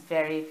person is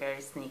very, very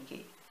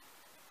sneaky.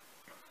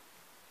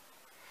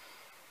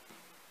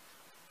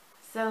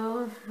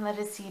 So let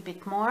us see a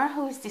bit more.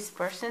 Who is this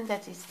person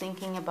that is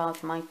thinking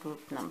about my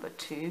group number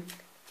 2?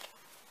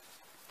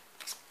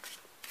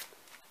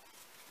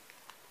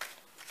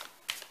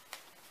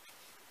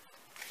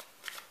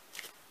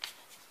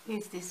 Who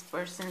is this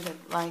person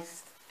that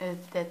likes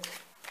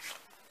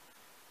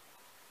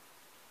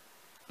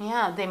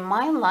yeah, they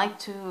might like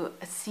to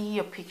see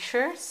your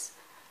pictures,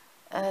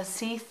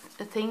 see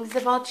things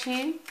about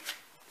you.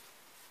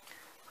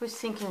 Who's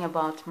thinking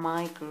about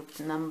my group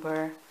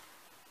number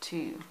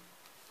 2?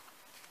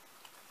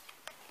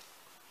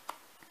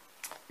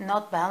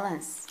 Not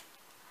balanced.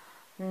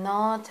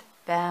 Not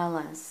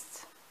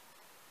balanced.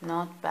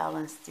 Not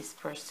balanced, this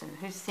person.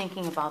 Who's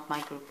thinking about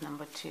my group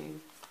number 2?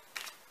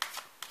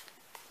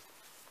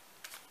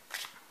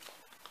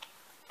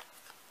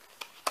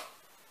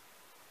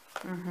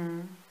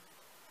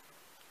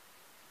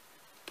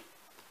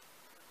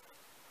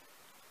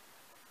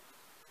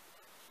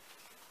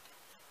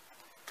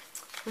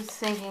 Who's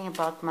thinking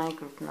about my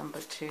group number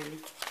 2?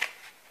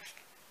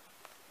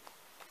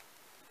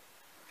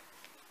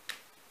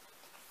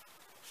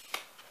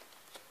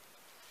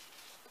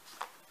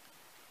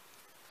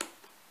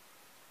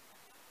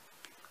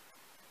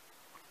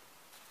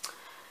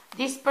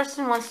 This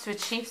person wants to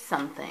achieve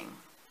something.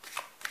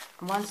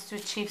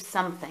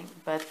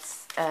 But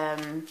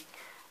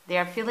they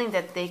are feeling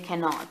that they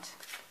cannot,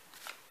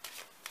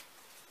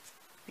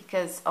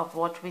 because of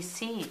what we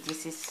see.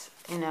 This is,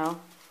 you know,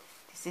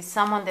 this is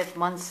someone that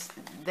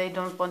they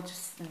don't want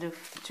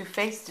to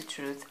face the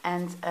truth,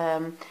 and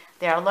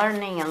they are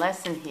learning a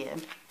lesson here,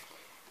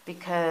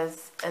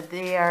 because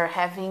they are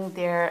having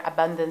their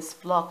abundance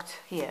blocked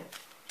here.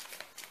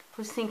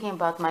 Who's thinking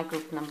about my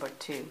group number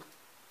 2?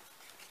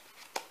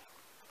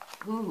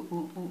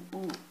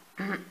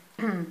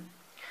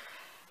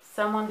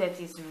 Someone that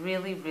is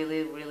really,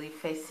 really, really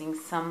facing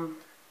some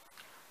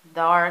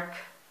dark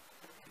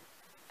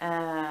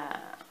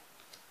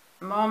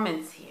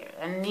moments here,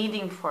 and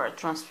needing for a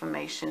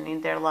transformation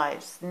in their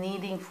lives.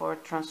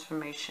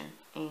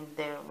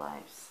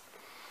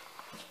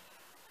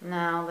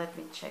 Now let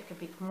me check a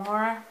bit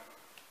more.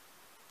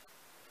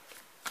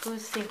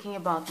 Who's thinking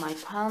about my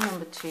pile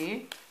number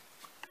 2?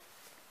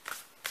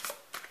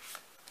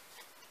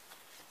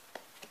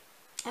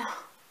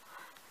 Oh,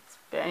 it's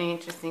very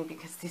interesting,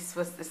 because this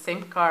was the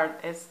same card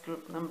as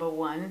group number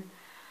 1.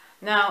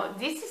 Now,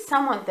 this is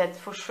someone that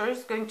for sure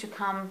is going to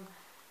come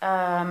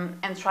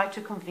and try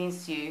to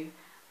convince you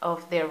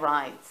of their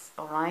rights,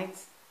 all right?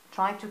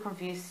 Try to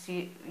convince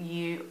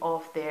you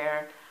of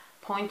their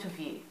point of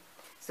view.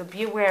 So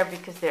be aware,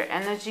 because their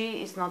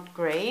energy is not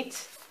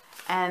great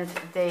and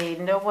they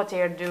know what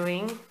they are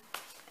doing,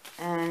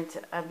 and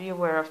be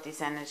aware of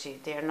this energy.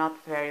 They are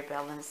not very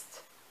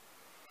balanced.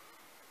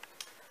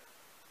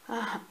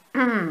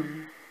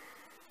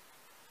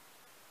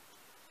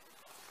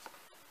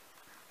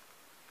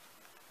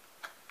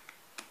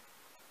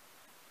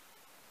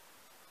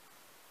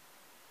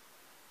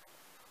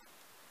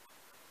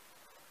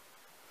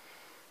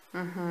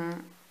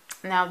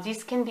 Now,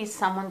 this can be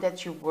someone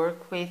that you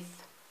work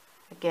with,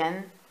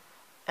 again.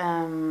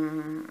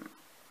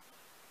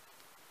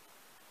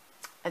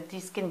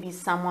 This can be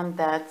someone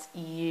that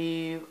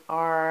you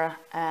are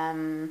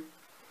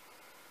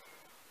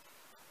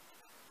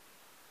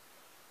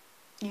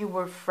you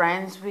were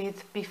friends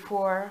with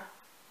before,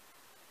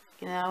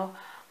 you know,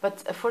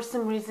 but for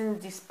some reason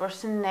this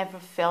person never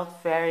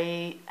felt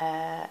very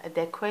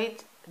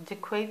adequate,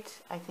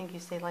 I think you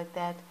say like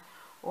that,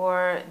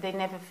 or they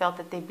never felt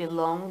that they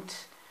belonged.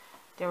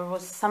 There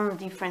was some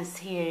difference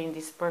here in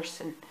this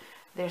person.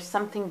 There's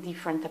something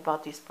different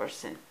about this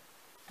person,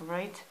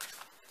 right?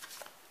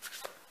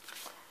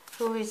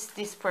 Who is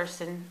this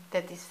person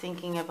that is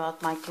thinking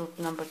about my group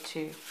number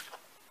 2?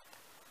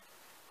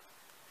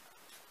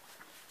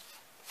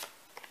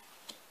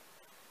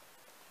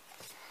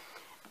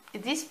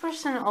 This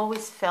person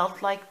always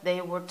felt like they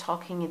were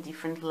talking a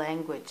different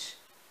language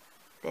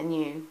than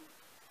you.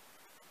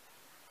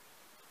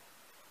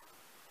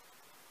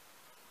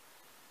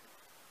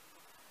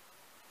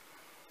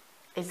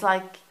 It's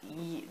like,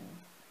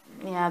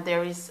 yeah,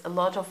 there is a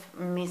lot of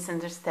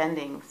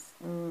misunderstandings,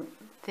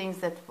 things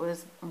that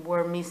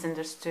were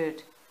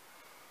misunderstood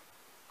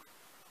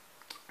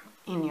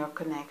in your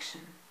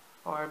connection,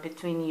 or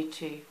between you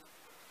two,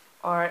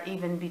 or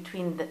even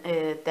between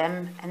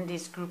them and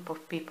this group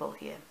of people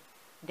here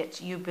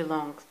that you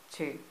belong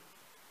to,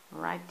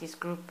 right? This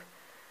group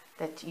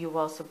that you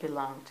also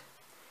belonged.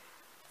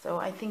 So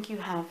I think you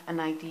have an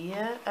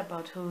idea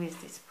about who is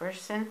this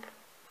person.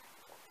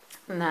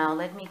 Now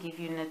let me give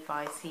you an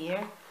advice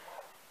here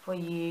for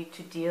you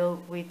to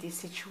deal with this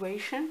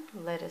situation.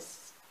 Let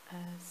us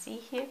see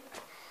here.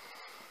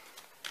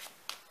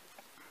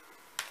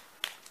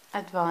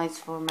 Advice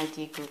for my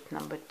dear group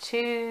number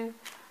 2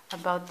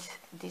 about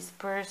this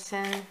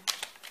person.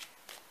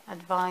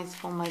 Advice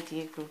for my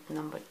dear group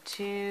number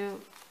 2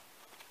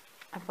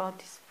 about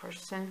this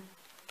person.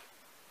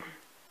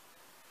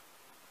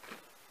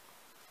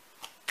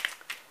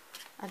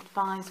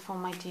 Advice for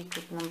my dear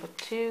group number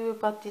 2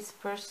 about this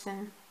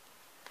person.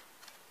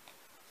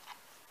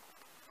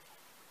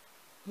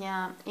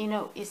 Yeah, you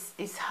know,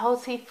 it's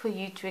healthy for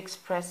you to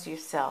express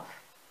yourself.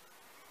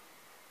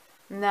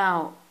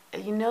 Now,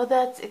 you know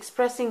that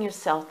expressing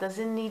yourself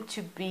doesn't need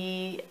to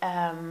be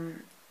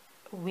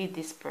with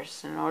this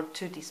person or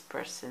to this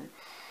person,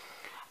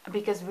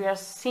 because we are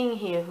seeing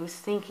here who's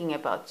thinking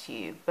about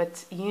you,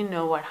 but you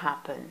know what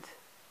happened,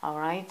 all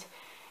right?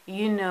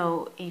 You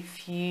know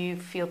if you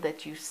feel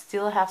that you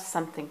still have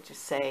something to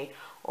say,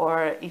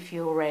 or if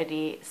you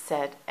already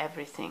said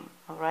everything,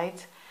 all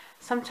right?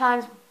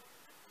 Sometimes,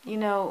 you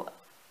know,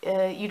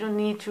 you don't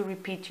need to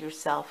repeat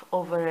yourself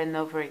over and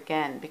over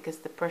again, because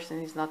the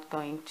person is not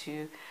going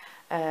to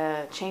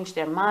change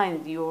their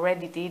mind. You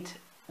already did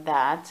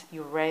that.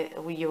 You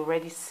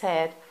already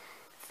said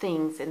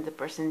things and the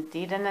person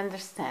didn't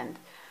understand.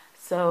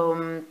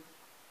 So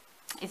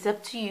it's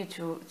up to you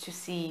to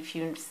see if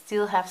you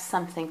still have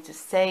something to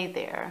say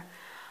there,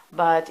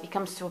 but it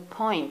comes to a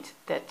point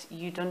that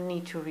you don't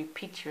need to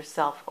repeat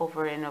yourself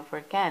over and over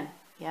again.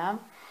 Yeah.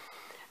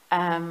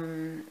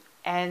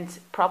 And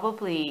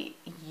probably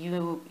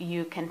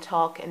you can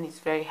talk, and it's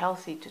very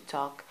healthy to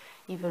talk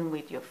even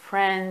with your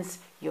friends,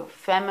 your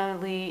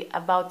family,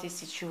 about this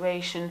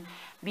situation.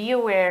 Be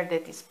aware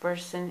that this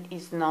person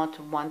is not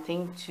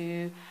wanting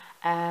to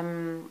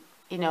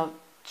you know,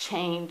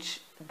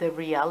 change the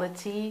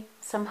reality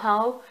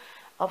somehow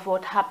of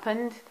what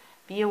happened.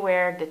 Be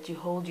aware that you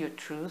hold your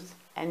truth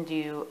and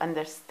you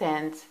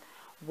understand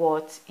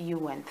what you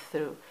went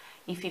through.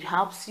 If it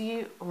helps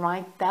you,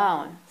 write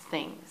down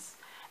things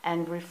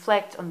and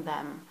reflect on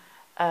them.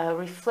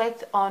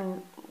 Reflect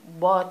on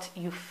what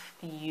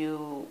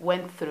you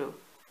went through,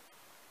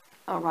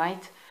 all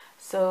right?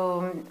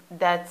 So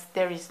that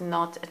there is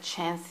not a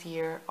chance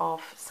here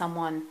of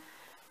someone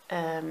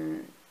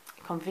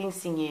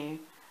convincing you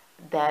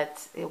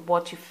that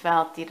what you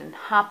felt didn't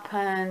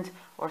happen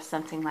or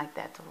something like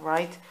that, all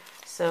right?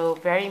 So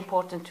very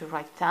important to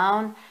write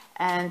down,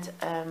 and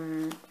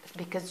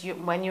because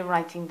when you're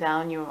writing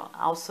down, you're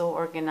also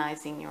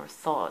organizing your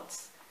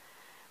thoughts,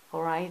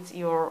 all right?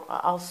 You're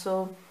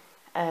also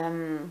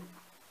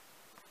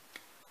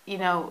you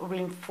know,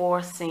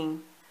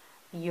 reinforcing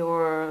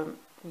your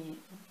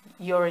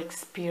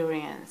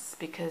experience,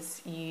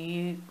 because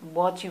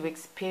what you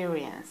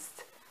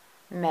experienced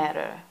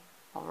matter,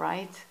 all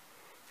right?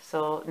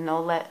 So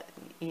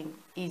it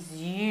is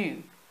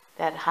you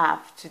that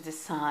have to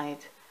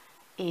decide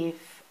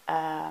if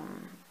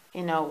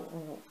you know,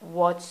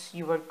 what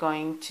you are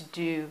going to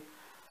do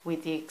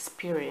with the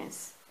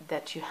experience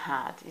that you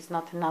had. It's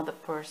not another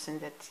person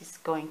that is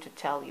going to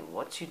tell you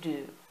what to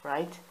do,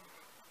 right?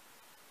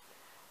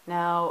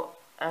 Now,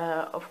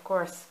 of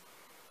course,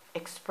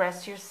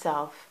 express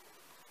yourself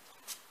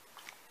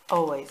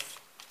always.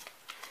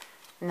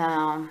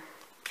 Now,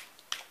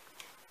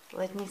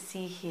 let me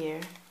see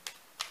here.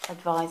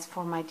 Advice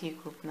for my dear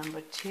group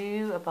number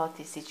 2 about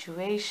this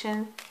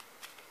situation.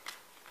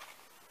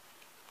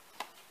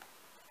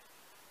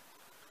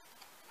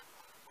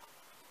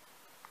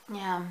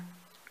 Yeah.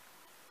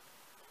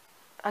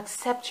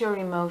 Accept your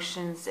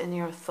emotions and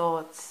your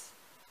thoughts.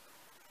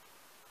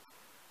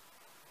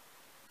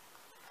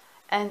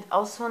 And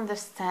also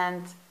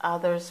understand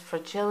others'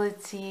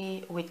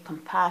 fragility with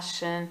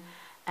compassion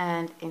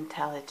and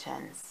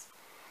intelligence.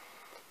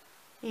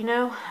 You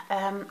know,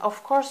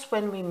 of course,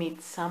 when we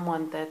meet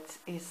someone that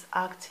is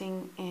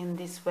acting in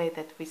this way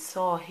that we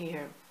saw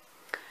here,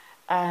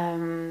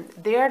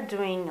 they are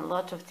doing a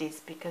lot of this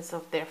because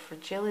of their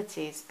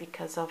fragilities,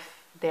 because of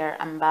their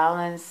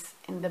imbalance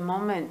in the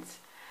moment.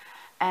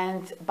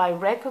 And by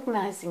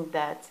recognizing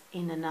that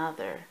in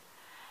another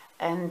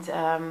and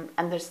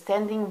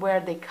understanding where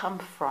they come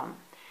from,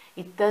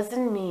 it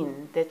doesn't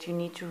mean that you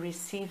need to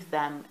receive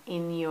them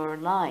in your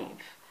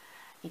life.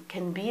 It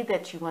can be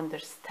that you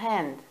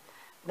understand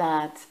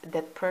that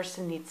that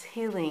person needs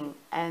healing,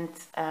 and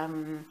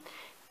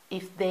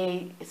if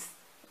they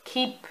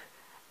keep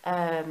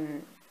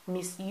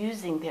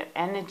misusing their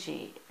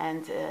energy,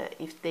 and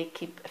if they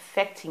keep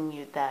affecting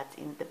you that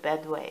in the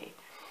bad way,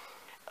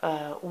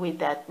 with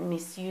that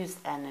misused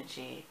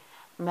energy,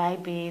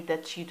 maybe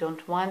that you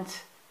don't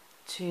want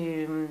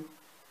to,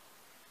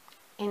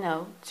 you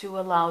know, to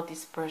allow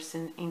this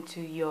person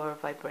into your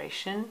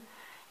vibration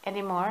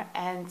anymore,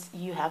 and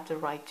you have the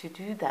right to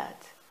do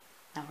that.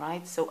 All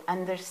right, so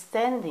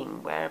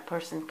understanding where a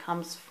person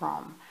comes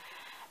from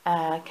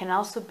can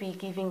also be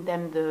giving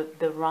them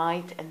the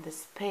right and the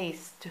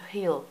space to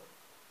heal,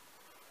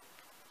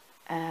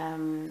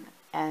 and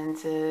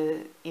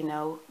you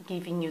know,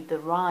 giving you the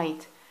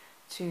right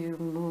to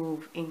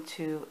move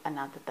into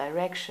another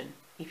direction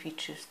if you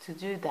choose to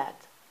do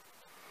that.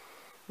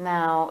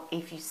 Now,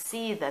 if you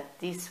see that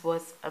this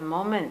was a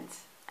moment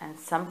and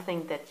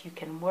something that you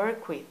can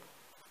work with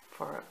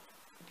for,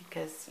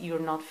 because you're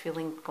not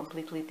feeling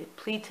completely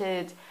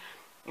depleted,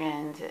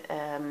 and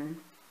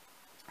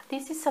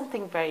this is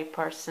something very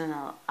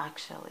personal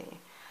actually,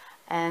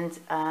 and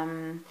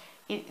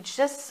it's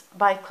just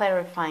by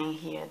clarifying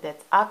here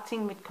that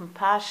acting with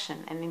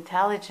compassion and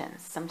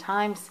intelligence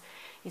sometimes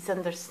is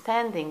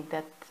understanding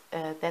that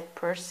that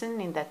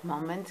person in that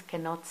moment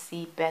cannot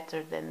see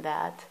better than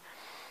that,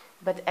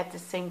 but at the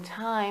same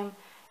time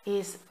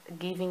is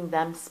giving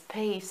them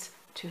space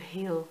to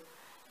heal,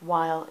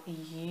 while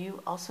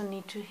you also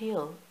need to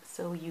heal.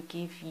 So you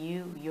give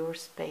you your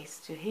space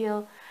to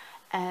heal,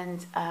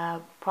 and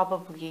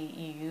probably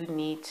you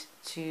need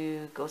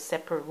to go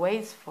separate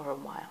ways for a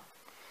while.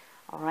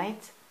 All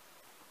right?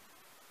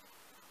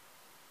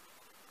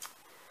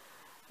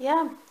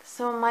 Yeah,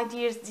 so my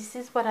dears, this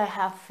is what I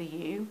have for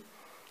you.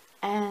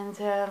 And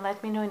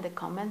let me know in the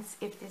comments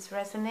if this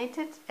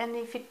resonated, and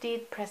if it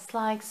did, press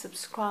like,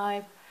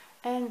 subscribe,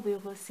 and we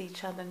will see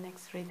each other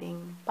next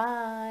reading.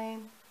 Bye.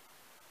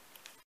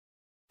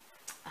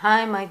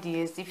 Hi my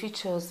dears, if you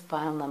chose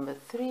pile number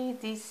 3,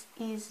 this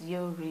is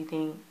your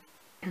reading.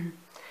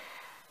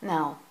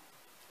 Now,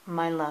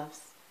 my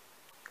loves,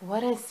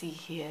 what I see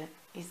here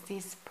is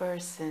this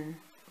person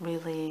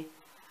really,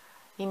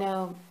 you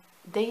know,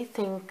 they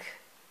think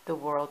the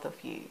world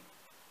of you.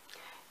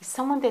 It's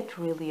someone that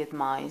really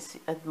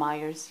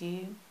admires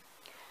you,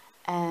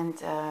 and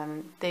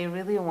they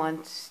really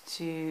want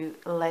to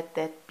let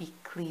that be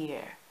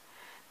clear.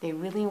 They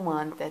really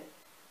want that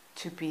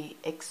to be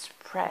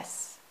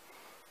expressed.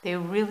 They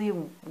really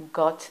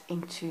got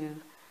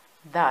into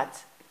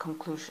that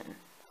conclusion.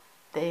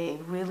 They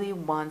really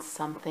want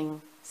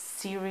something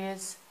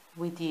serious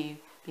with you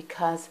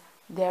because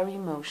their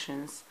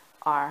emotions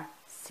are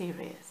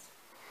serious.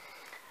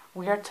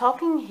 We are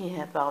talking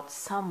here about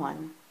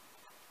someone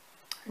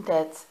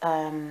that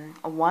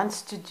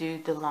wants to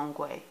do the long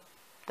way,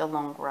 the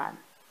long run.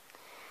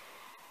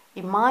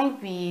 It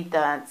might be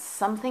that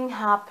something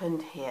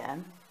happened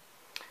here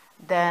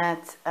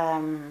that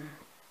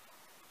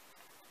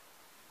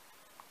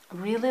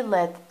really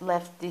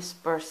left this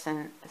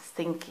person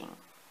thinking,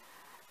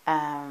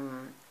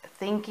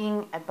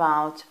 thinking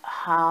about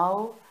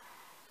how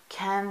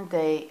can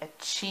they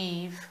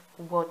achieve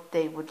what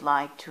they would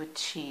like to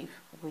achieve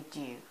with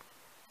you.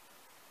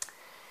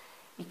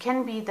 It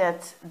can be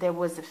that there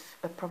was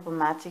a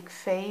problematic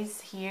phase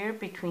here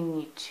between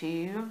you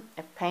two,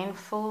 a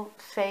painful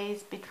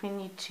phase between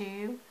you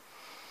two,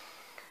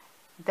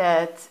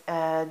 that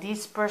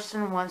this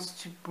person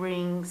wants to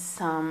bring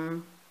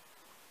some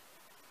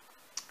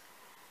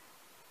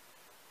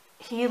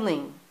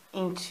healing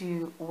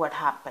into what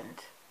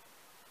happened.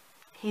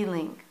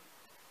 Healing.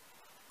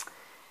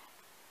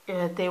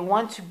 they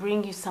want to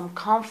bring you some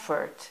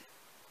comfort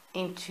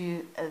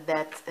into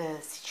that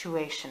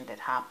situation that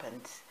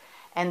happened,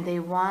 and they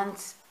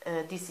want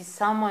this is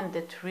someone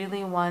that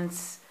really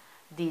wants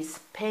this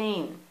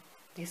pain,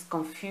 this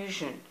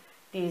confusion,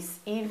 these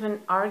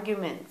even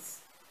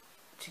arguments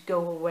to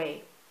go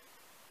away,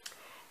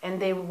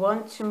 and they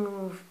want to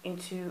move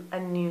into a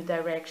new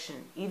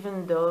direction,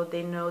 even though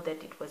they know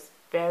that it was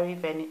very,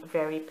 very,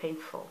 very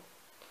painful.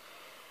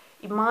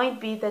 It might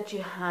be that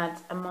you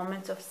had a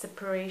moment of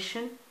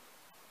separation,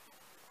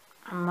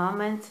 a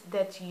moment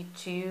that you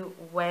two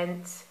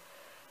went,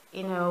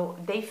 you know,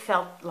 they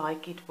felt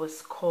like it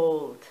was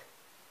cold.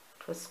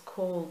 It was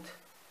cold.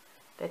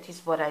 That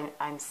is what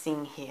I'm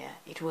seeing here.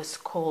 It was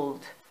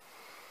cold.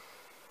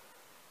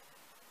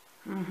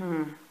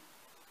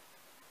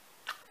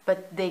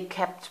 But they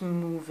kept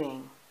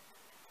moving.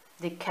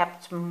 They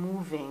kept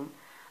moving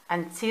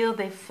until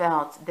they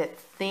felt that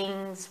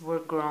things were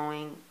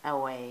growing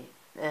away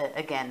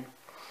again.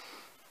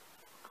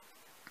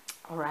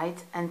 All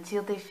right,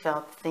 until they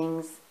felt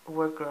things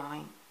were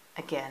growing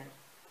again.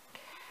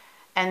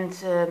 And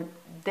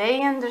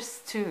they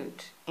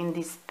understood in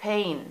this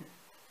pain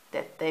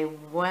that they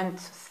went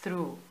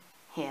through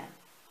here,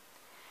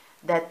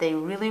 that they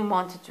really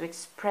wanted to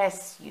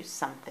express you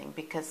something,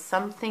 because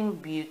something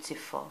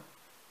beautiful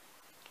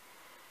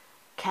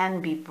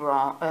can be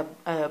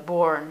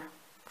born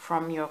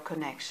from your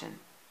connection.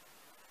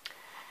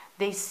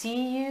 They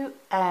see you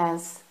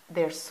as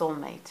their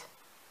soulmate.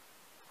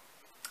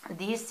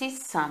 This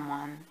is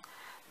someone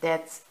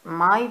that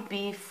might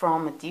be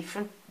from a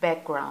different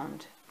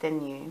background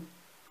than you,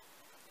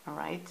 all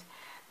right?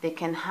 They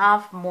can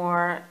have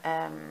more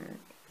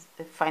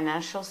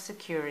financial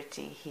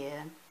security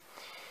here.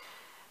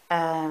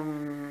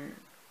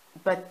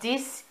 But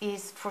this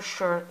is for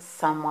sure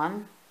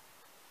someone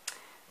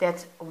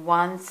that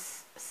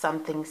wants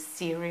something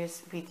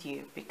serious with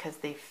you, because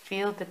they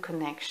feel the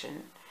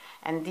connection.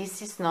 And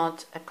this is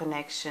not a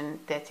connection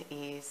that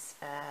is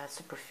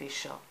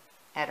superficial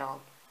at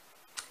all.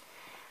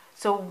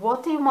 So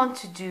what they want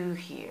to do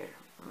here,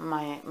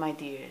 my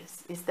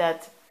dears, is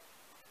that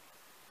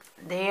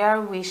they are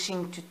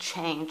wishing to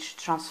change,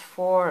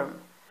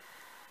 transform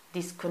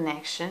this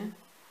connection,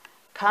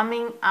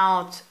 coming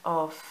out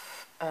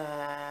of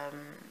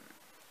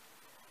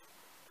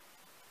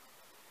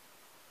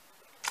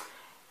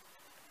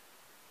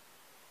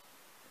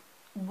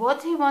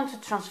what they want to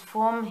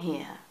transform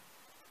here.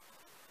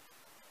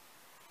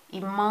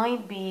 It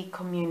might be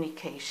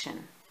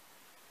communication.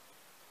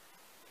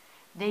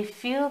 They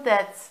feel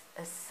that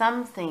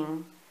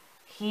something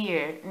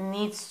here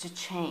needs to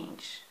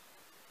change.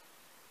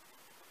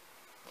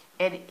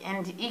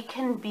 And it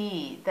can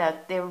be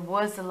that there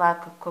was a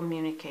lack of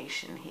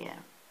communication here.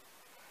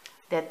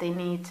 That they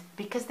need,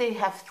 because they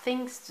have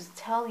things to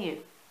tell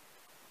you.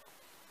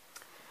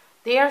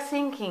 They are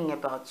thinking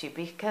about you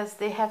because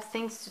they have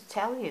things to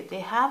tell you.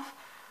 They have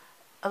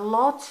a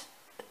lot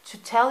to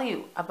tell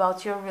you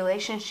about your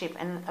relationship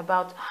and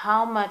about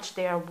how much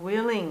they are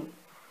willing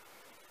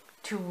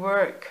to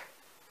work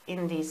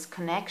in this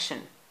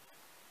connection,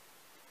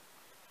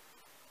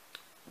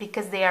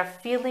 because they are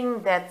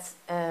feeling that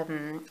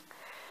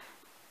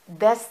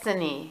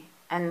destiny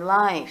and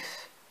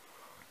life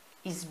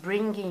is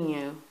bringing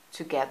you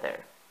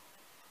together.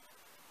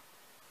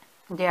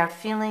 They are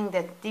feeling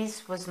that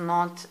this was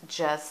not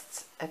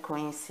just a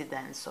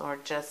coincidence or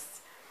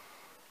just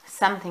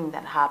something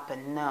that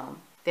happened. No,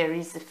 there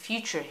is a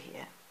future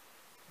here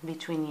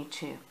between you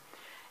two,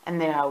 and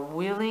they are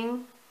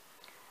willing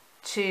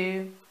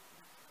to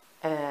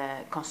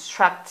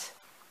construct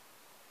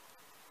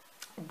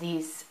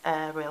this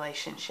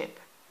relationship.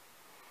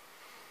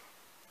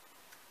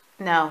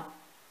 Now,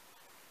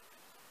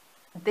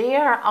 they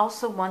are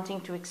also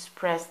wanting to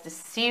express the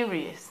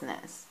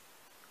seriousness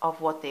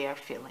of what they are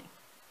feeling.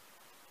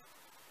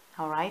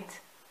 All right?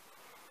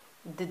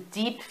 The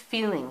deep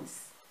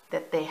feelings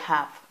that they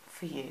have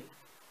for you.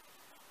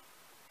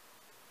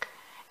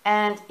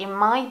 And it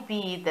might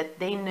be that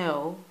they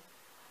know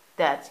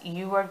that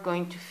you are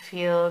going to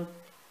feel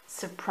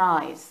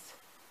surprised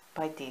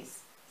by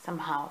this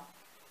somehow.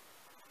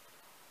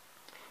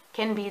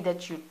 Can be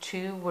that you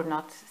two were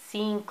not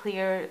seeing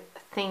clear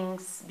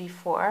things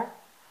before,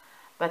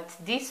 but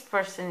this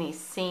person is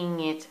seeing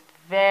it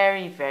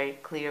very, very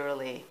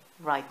clearly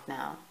right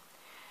now.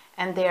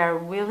 And they are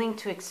willing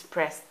to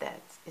express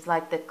that. It's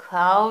like the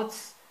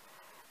clouds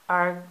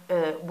are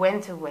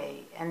went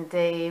away, and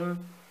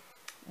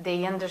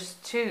they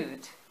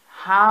understood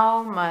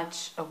how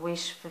much a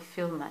wish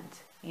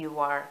fulfillment you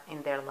are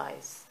in their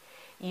lives.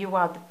 You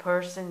are the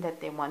person that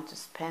they want to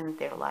spend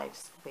their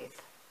lives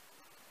with.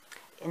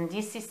 And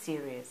this is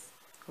serious.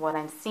 What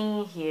I'm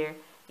seeing here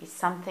is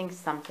something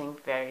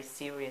very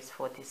serious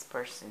for this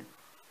person.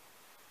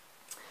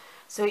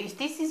 So if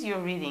this is your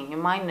reading, you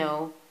might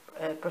know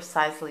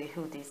precisely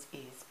who this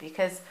is,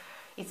 because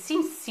it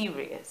seems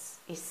serious.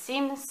 It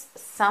seems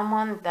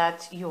someone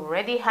that you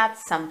already had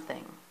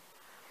something.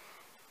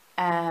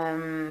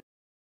 A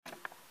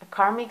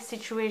karmic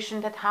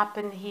situation that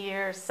happened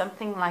here,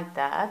 something like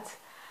that.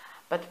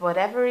 but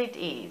whatever it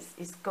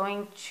is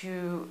going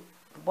to,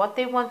 what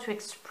they want to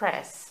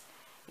express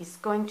is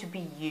going to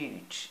be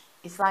huge.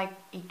 It's like,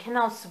 it can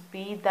also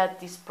be that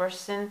this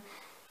person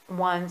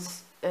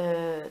wants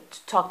to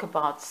talk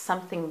about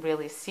something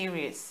really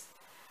serious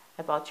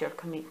about your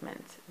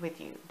commitment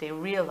with you. They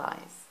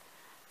realize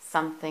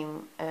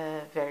something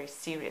very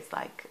serious,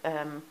 like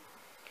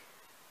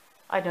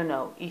I don't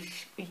know,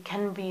 if it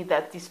can be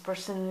that this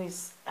person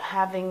is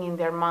having in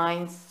their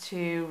minds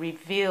to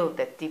reveal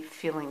that deep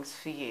feelings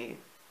for you,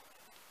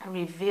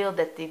 reveal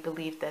that they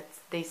believe that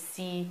they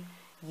see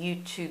you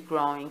two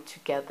growing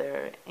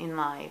together in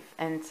life,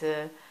 and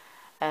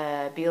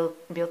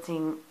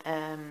building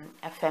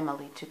a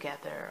family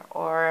together.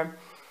 Or,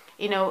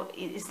 you know,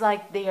 it's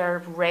like they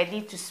are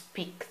ready to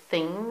speak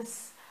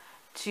things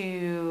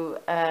to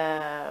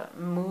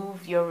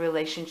move your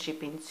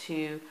relationship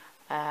into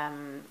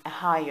a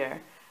higher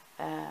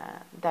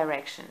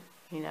direction,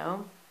 you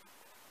know,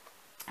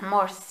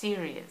 more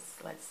serious,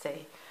 let's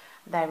say,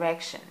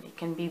 direction. It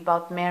can be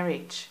about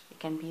marriage. It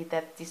can be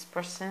that this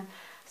person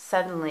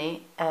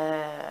suddenly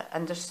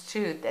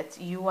understood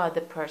that you are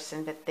the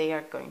person that they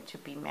are going to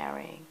be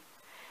marrying,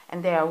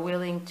 and they are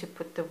willing to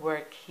put the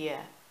work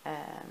here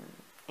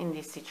in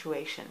this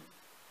situation.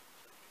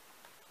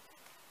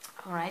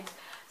 All right,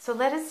 so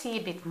let us see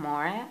a bit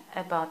more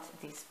about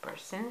this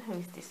person. Who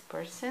is this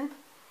person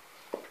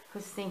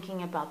who's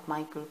thinking about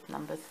my group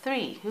number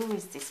 3? Who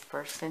is this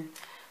person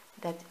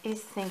that is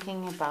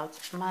thinking about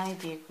my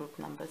dear group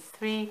number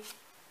 3?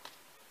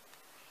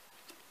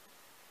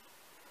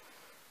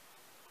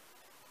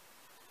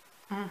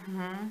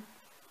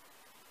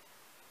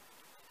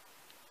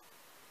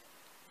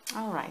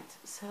 All right,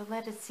 so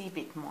let us see a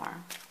bit more,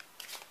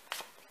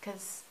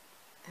 because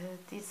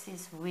this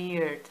is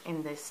weird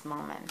in this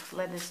moment.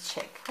 Let us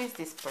check. Who is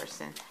this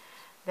person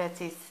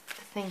that is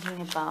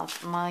thinking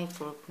about my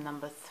group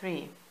number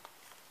 3?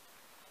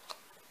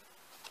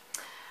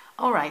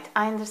 All right,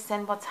 I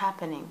understand what's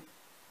happening.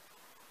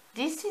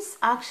 This is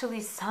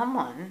actually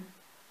someone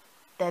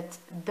that,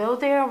 though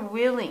they are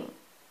willing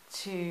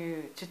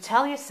to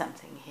tell you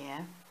something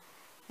here,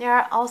 they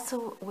are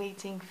also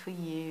waiting for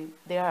you.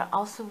 They are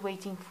also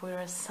waiting for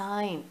a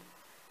sign.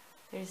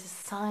 There is a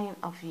sign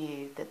of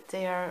you that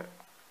they are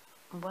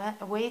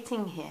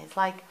waiting here. It's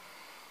like,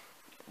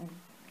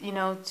 you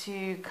know,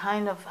 to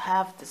kind of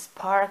have the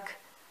spark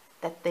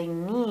that they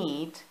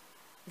need.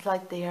 It's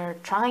like they are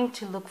trying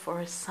to look for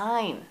a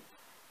sign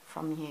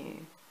from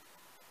you.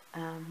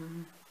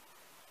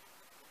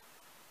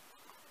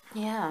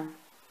 Yeah,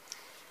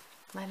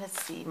 let us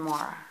see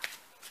more.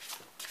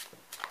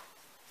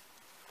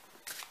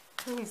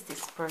 Who is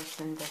this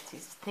person that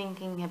is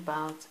thinking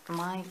about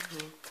my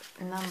group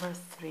number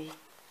 3?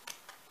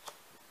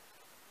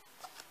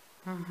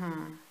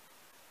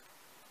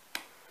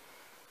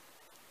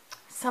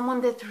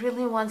 Someone that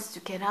really wants to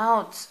get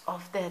out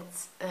of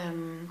that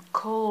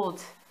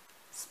cold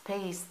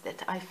space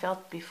that I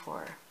felt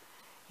before.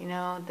 You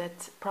know,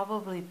 that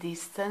probably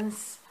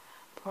distance,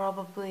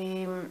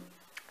 probably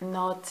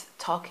not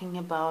talking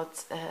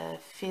about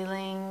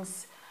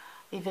feelings,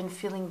 even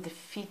feeling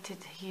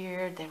defeated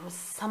here. There was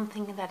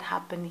something that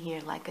happened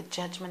here, like a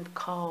judgment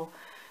call,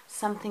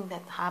 something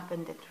that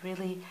happened that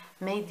really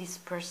made this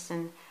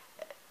person,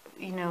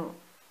 you know,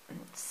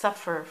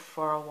 suffer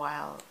for a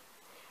while.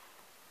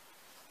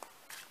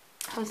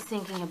 I was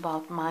thinking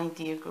about my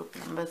dear group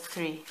number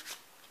 3.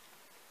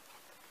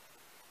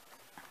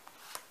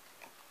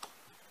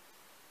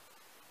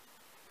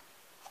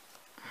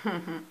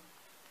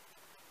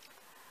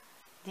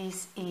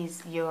 This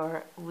is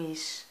your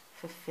wish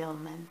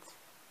fulfillment.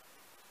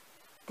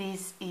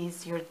 This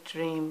is your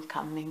dream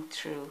coming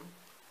true.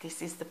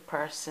 This is the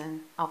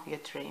person of your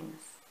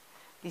dreams.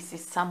 This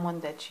is someone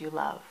that you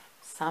love,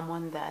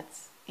 someone that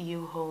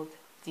you hold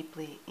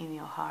deeply in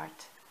your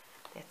heart,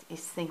 that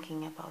is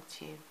thinking about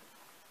you.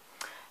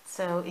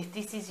 So if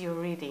this is your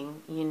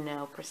reading, you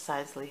know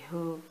precisely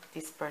who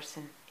this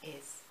person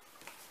is.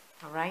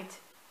 All right?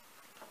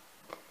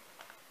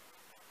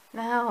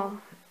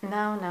 Now.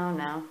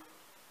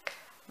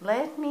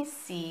 Let me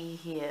see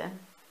here,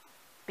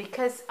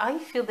 because I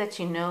feel that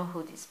you know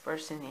who this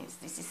person is.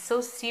 This is so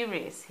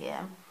serious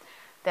here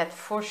that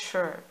for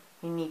sure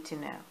you need to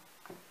know.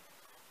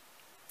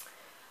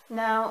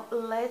 Now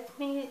let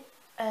me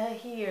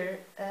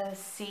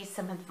see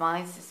some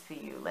advices for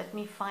you. Let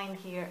me find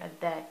here a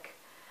deck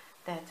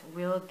that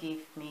will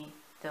give me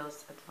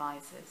those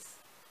advices.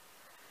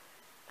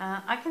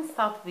 I can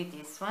start with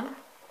this one,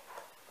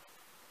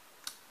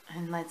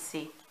 and let's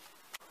see.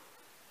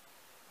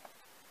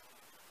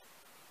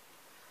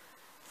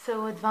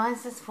 So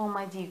advices for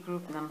my dear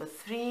group number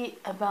 3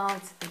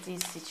 about this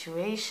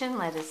situation.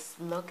 Let us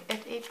look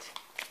at it.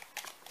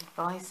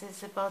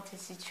 Advices about the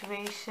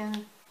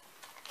situation.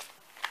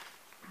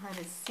 Let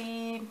us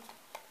see.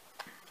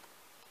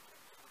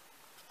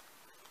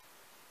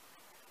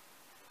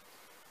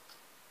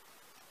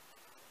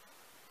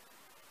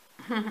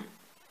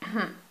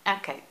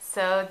 Okay,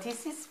 so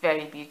this is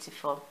very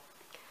beautiful.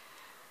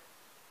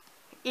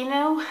 You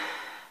know,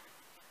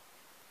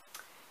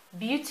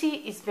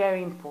 Beauty is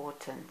very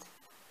important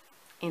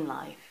in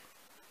life.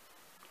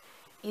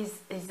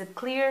 Is a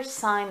clear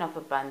sign of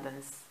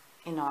abundance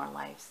in our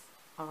lives.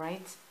 All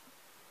right.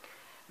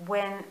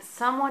 When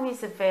someone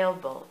is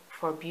available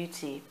for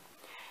beauty,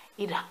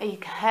 it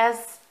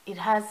has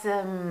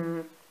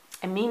a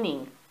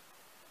meaning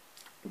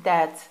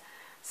that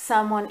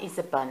someone is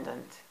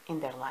abundant in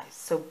their lives.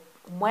 So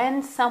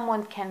when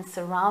someone can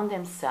surround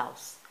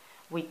themselves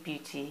with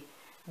beauty,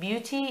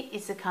 beauty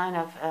is a kind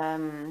of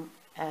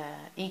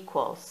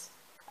equals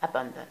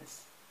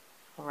abundance.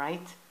 All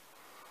right.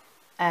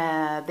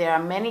 There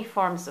are many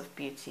forms of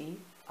beauty,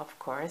 of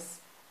course,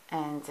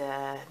 and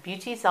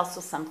beauty is also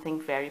something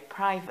very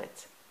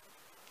private.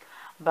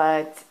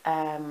 But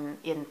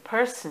in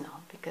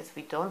personal, because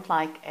we don't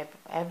like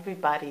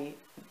everybody,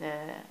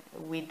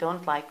 we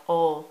don't like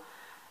all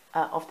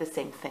of the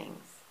same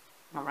things,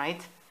 all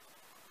right?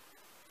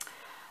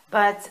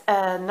 But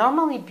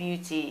normally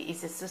beauty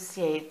is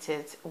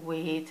associated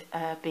with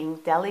being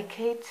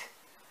delicate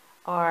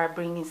or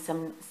bringing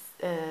some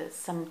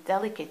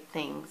delicate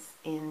things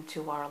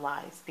into our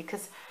lives,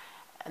 because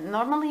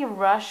normally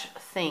rush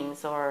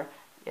things or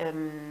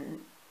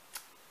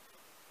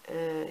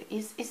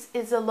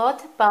is a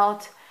lot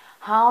about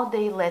how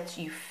they let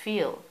you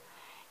feel.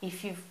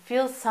 If you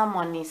feel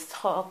someone is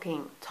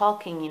talking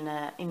in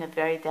a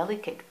very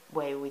delicate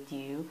way with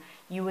you,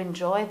 you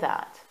enjoy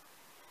that.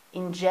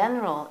 In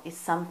general, is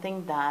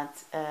something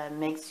that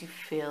makes you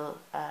feel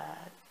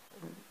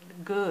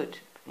good.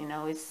 You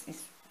know,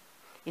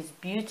 it's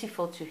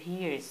beautiful to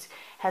hear. It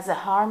has a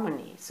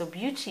harmony. So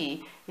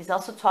beauty is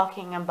also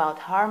talking about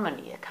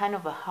harmony, a kind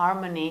of a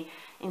harmony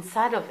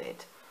inside of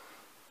it.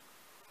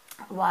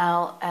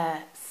 While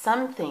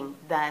something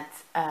that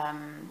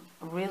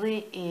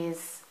really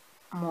is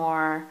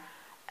more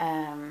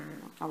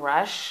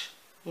rush,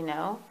 you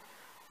know,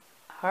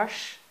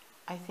 harsh,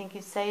 I think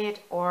you say it,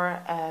 or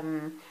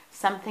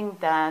something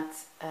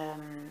that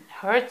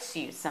hurts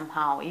you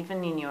somehow,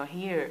 even in your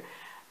ear,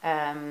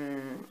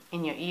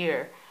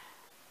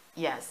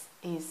 yes,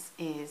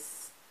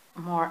 is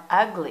more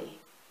ugly,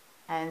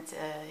 and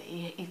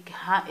it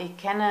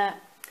can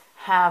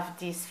have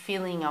this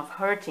feeling of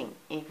hurting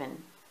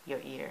even your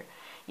ear.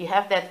 You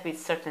have that with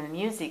certain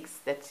musics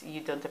that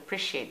you don't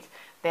appreciate.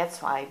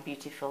 That's why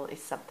beautiful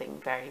is something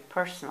very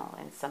personal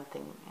and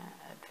something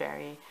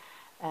very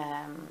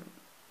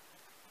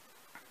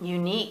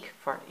unique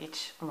for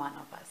each one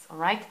of us. All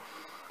right.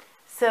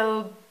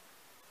 So,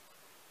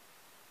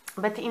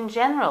 but in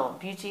general,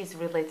 beauty is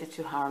related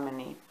to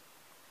harmony,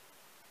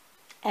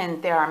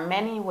 and there are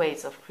many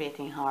ways of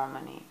creating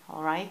harmony.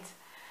 All right.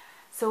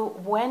 So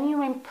when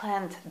you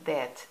implant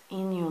that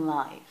in your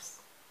lives,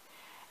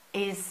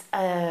 is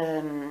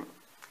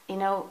you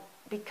know,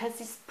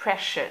 because it's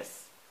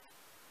precious,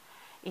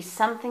 is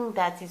something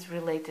that is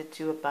related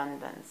to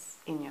abundance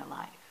in your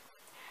life.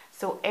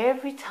 So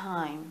every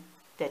time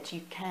that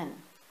you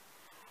can,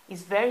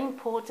 it's very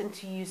important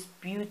to use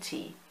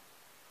beauty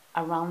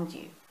around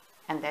you,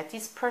 and that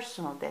is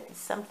personal. That is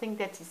something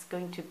that is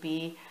going to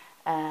be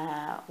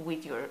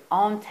with your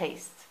own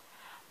taste,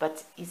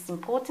 but it's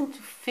important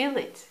to feel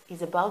it.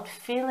 It's about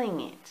feeling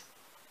it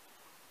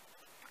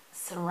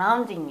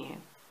surrounding you,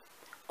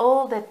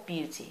 all that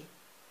beauty,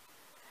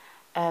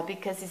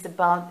 because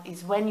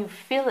it's when you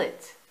feel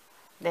it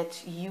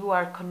that you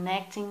are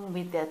connecting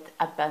with that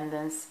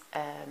abundance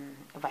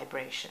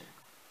vibration.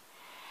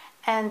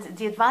 And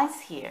the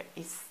advice here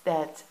is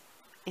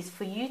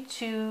for you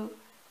to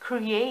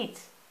create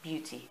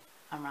beauty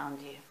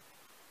around you.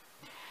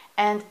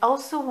 And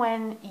also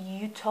when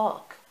you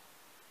talk,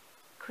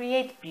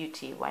 create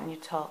beauty when you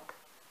talk.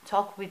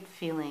 Talk with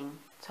feeling,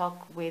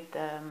 talk with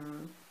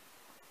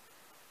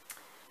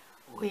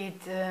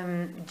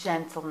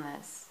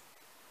gentleness,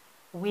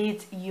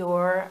 with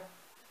your,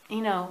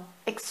 you know,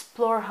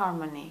 explore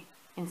harmony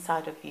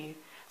inside of you.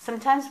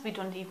 Sometimes we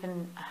don't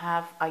even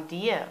have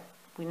idea,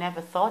 we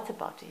never thought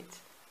about it.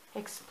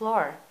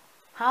 Explore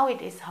how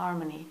it is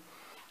harmony.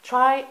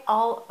 Try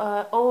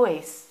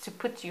always to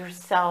put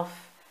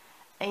yourself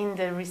in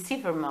the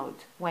receiver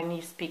mode when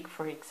you speak,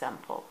 for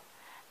example,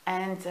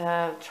 and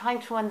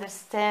trying to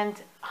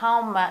understand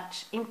how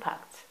much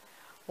impact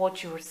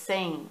what you're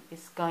saying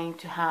is going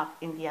to have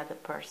in the other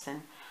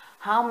person,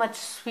 how much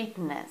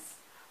sweetness,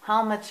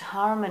 how much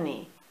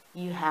harmony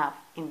you have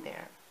in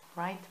there,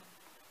 right?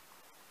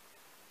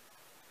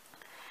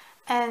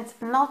 And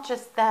not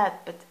just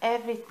that, but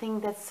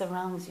everything that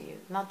surrounds you,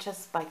 not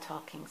just by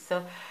talking.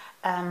 So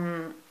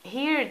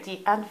here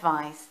the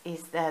advice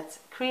is that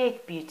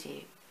create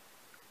beauty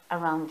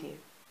around you,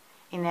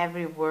 in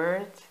every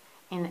word,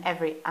 in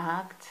every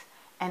act,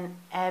 and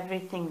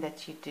everything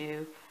that you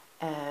do.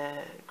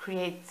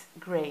 Create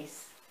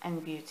grace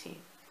and beauty.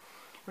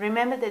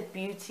 Remember that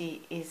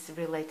beauty is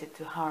related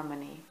to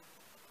harmony,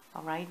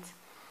 all right?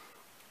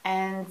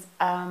 And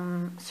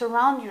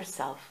surround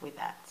yourself with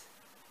that.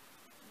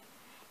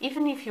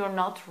 Even if you're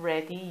not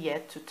ready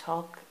yet to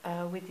talk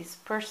with this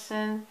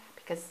person,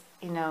 because,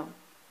 you know,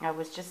 I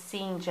was just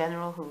seeing in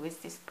general who is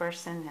this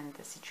person and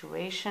the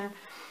situation.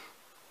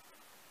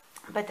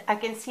 But I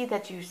can see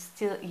that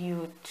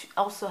you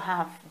also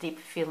have deep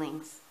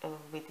feelings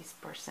with this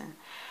person.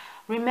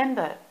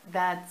 Remember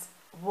that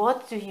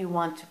what do you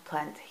want to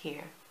plant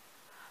here?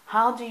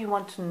 How do you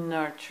want to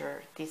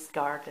nurture this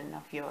garden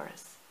of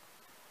yours?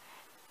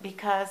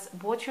 Because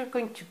what you're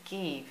going to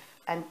give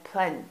and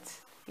plant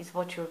is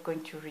what you're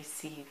going to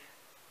receive.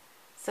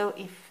 So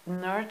if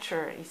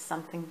nurture is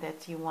something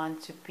that you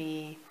want to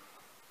be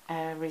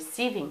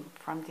receiving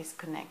from this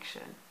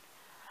connection,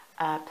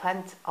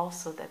 plant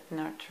also that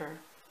nurture,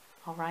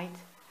 all right?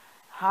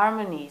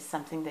 Harmony is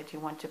something that you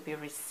want to be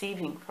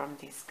receiving from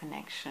this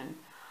connection,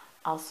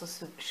 also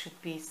should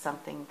be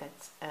something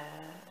that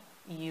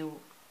you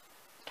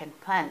can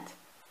plant.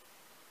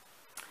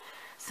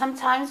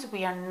 Sometimes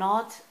we are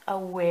not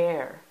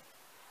aware.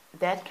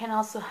 That can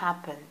also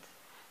happen.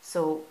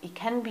 So it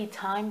can be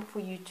time for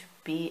you to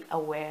be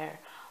aware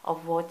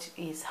of what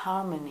is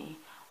harmony,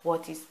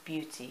 what is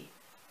beauty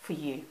for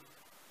you.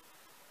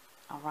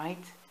 All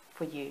right?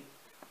 For you.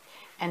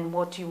 And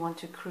what you want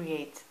to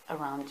create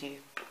around you.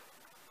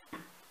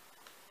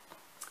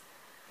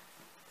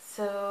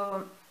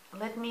 So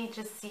let me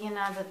just see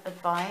another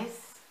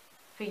advice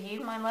for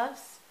you, my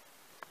loves.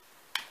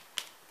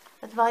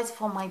 Advice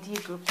for my dear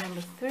group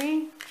number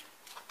 3.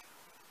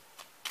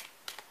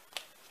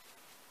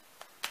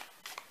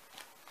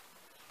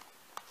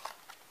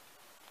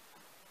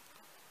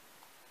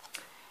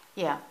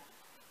 Yeah.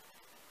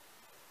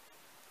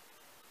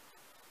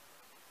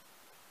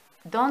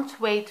 Don't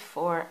wait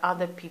for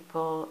other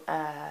people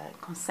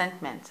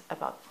consentment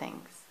about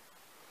things.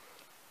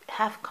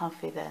 Have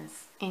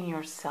confidence in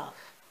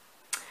yourself.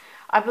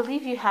 I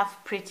believe you have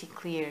pretty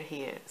clear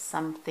here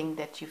something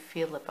that you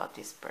feel about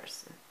this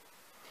person.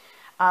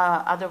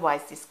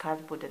 Otherwise this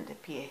card wouldn't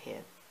appear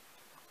here.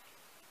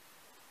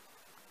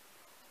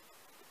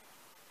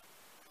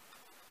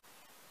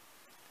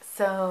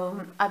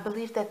 So I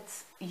believe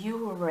that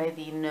you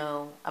already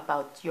know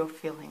about your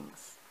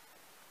feelings.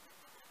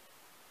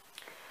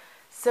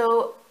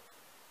 So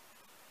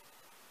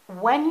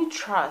when you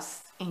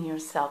trust in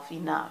yourself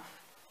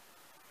enough,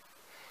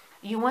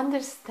 you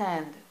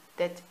understand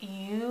that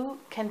you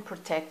can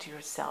protect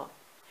yourself.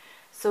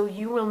 So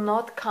you will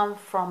not come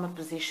from a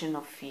position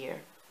of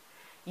fear.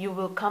 You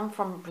will come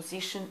from a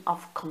position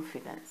of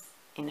confidence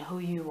in who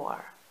you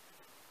are.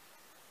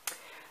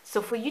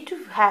 So for you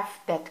to have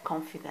that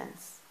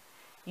confidence,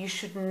 you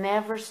should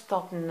never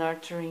stop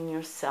nurturing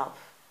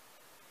yourself.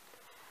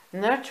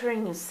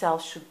 Nurturing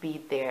yourself should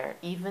be there,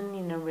 even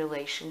in a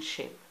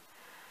relationship.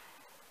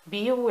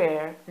 Be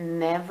aware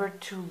never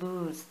to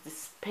lose the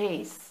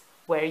space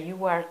where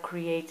you are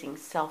creating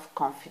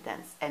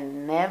self-confidence,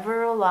 and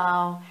never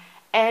allow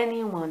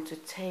anyone to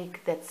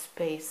take that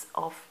space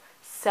of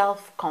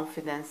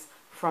self-confidence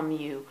from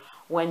you.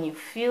 When you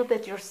feel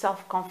that your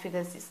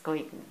self-confidence is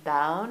going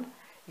down,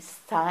 it's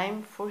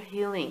time for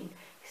healing.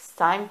 It's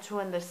time to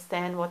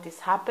understand what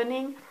is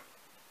happening.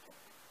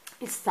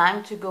 It's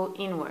time to go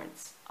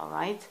inwards, all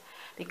right?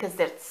 Because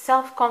that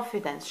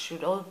self-confidence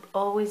should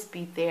always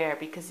be there,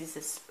 because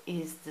it's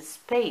the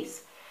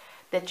space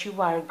that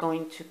you are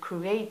going to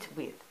create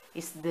with.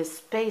 It's the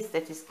space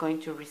that is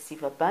going to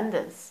receive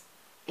abundance.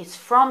 It's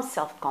from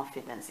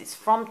self-confidence, it's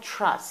from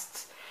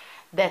trust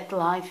that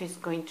life is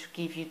going to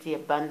give you the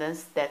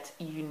abundance that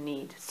you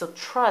need. So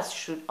trust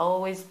should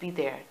always be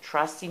there.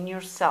 Trust in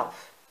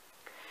yourself.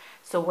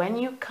 So when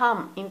you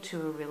come into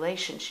a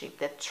relationship,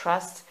 that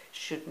trust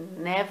should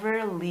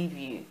never leave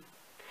you.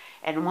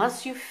 And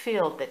once you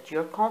feel that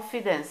your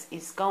confidence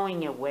is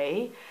going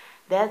away,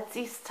 that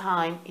is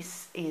time,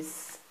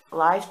 is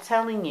life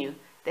telling you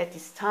that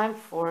it's time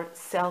for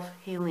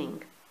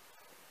self-healing.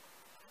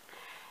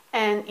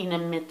 And in a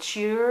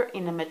mature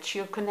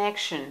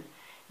connection,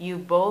 you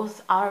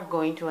both are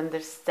going to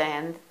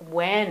understand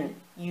when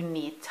you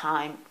need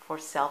time for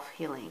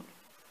self-healing.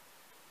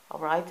 All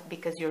right?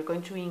 Because you're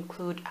going to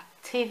include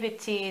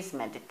activities,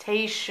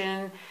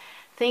 meditation,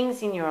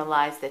 things in your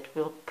lives that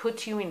will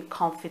put you in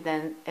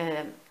contact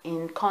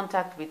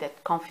with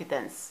that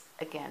confidence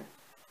again.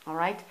 All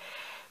right?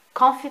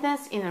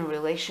 Confidence in a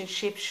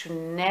relationship should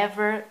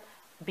never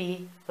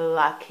be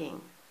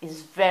lacking.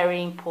 It's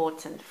very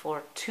important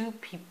for two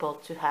people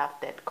to have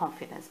that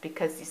confidence,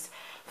 because it's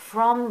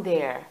from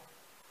there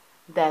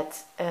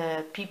that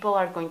people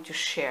are going to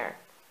share.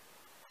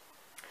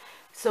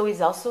 So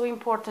it's also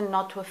important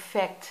not to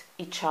affect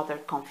each other's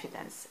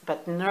confidence,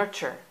 but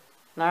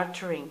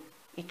nurturing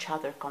each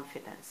other's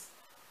confidence.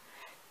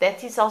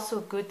 That is also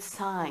a good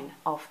sign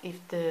of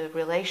if the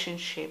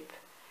relationship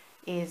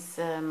is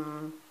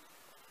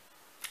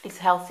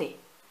healthy.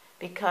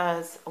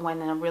 Because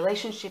when a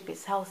relationship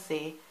is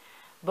healthy,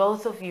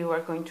 both of you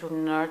are going to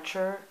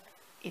nurture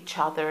each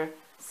other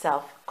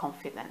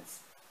self-confidence.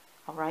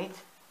 All right?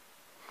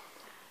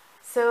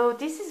 So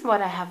this is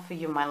what I have for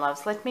you, my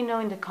loves. Let me know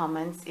in the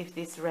comments if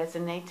this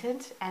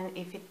resonated, and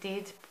if it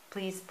did,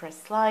 please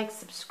press like,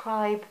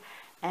 subscribe,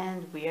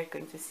 and we are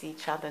going to see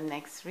each other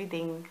next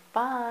reading.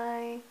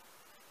 Bye!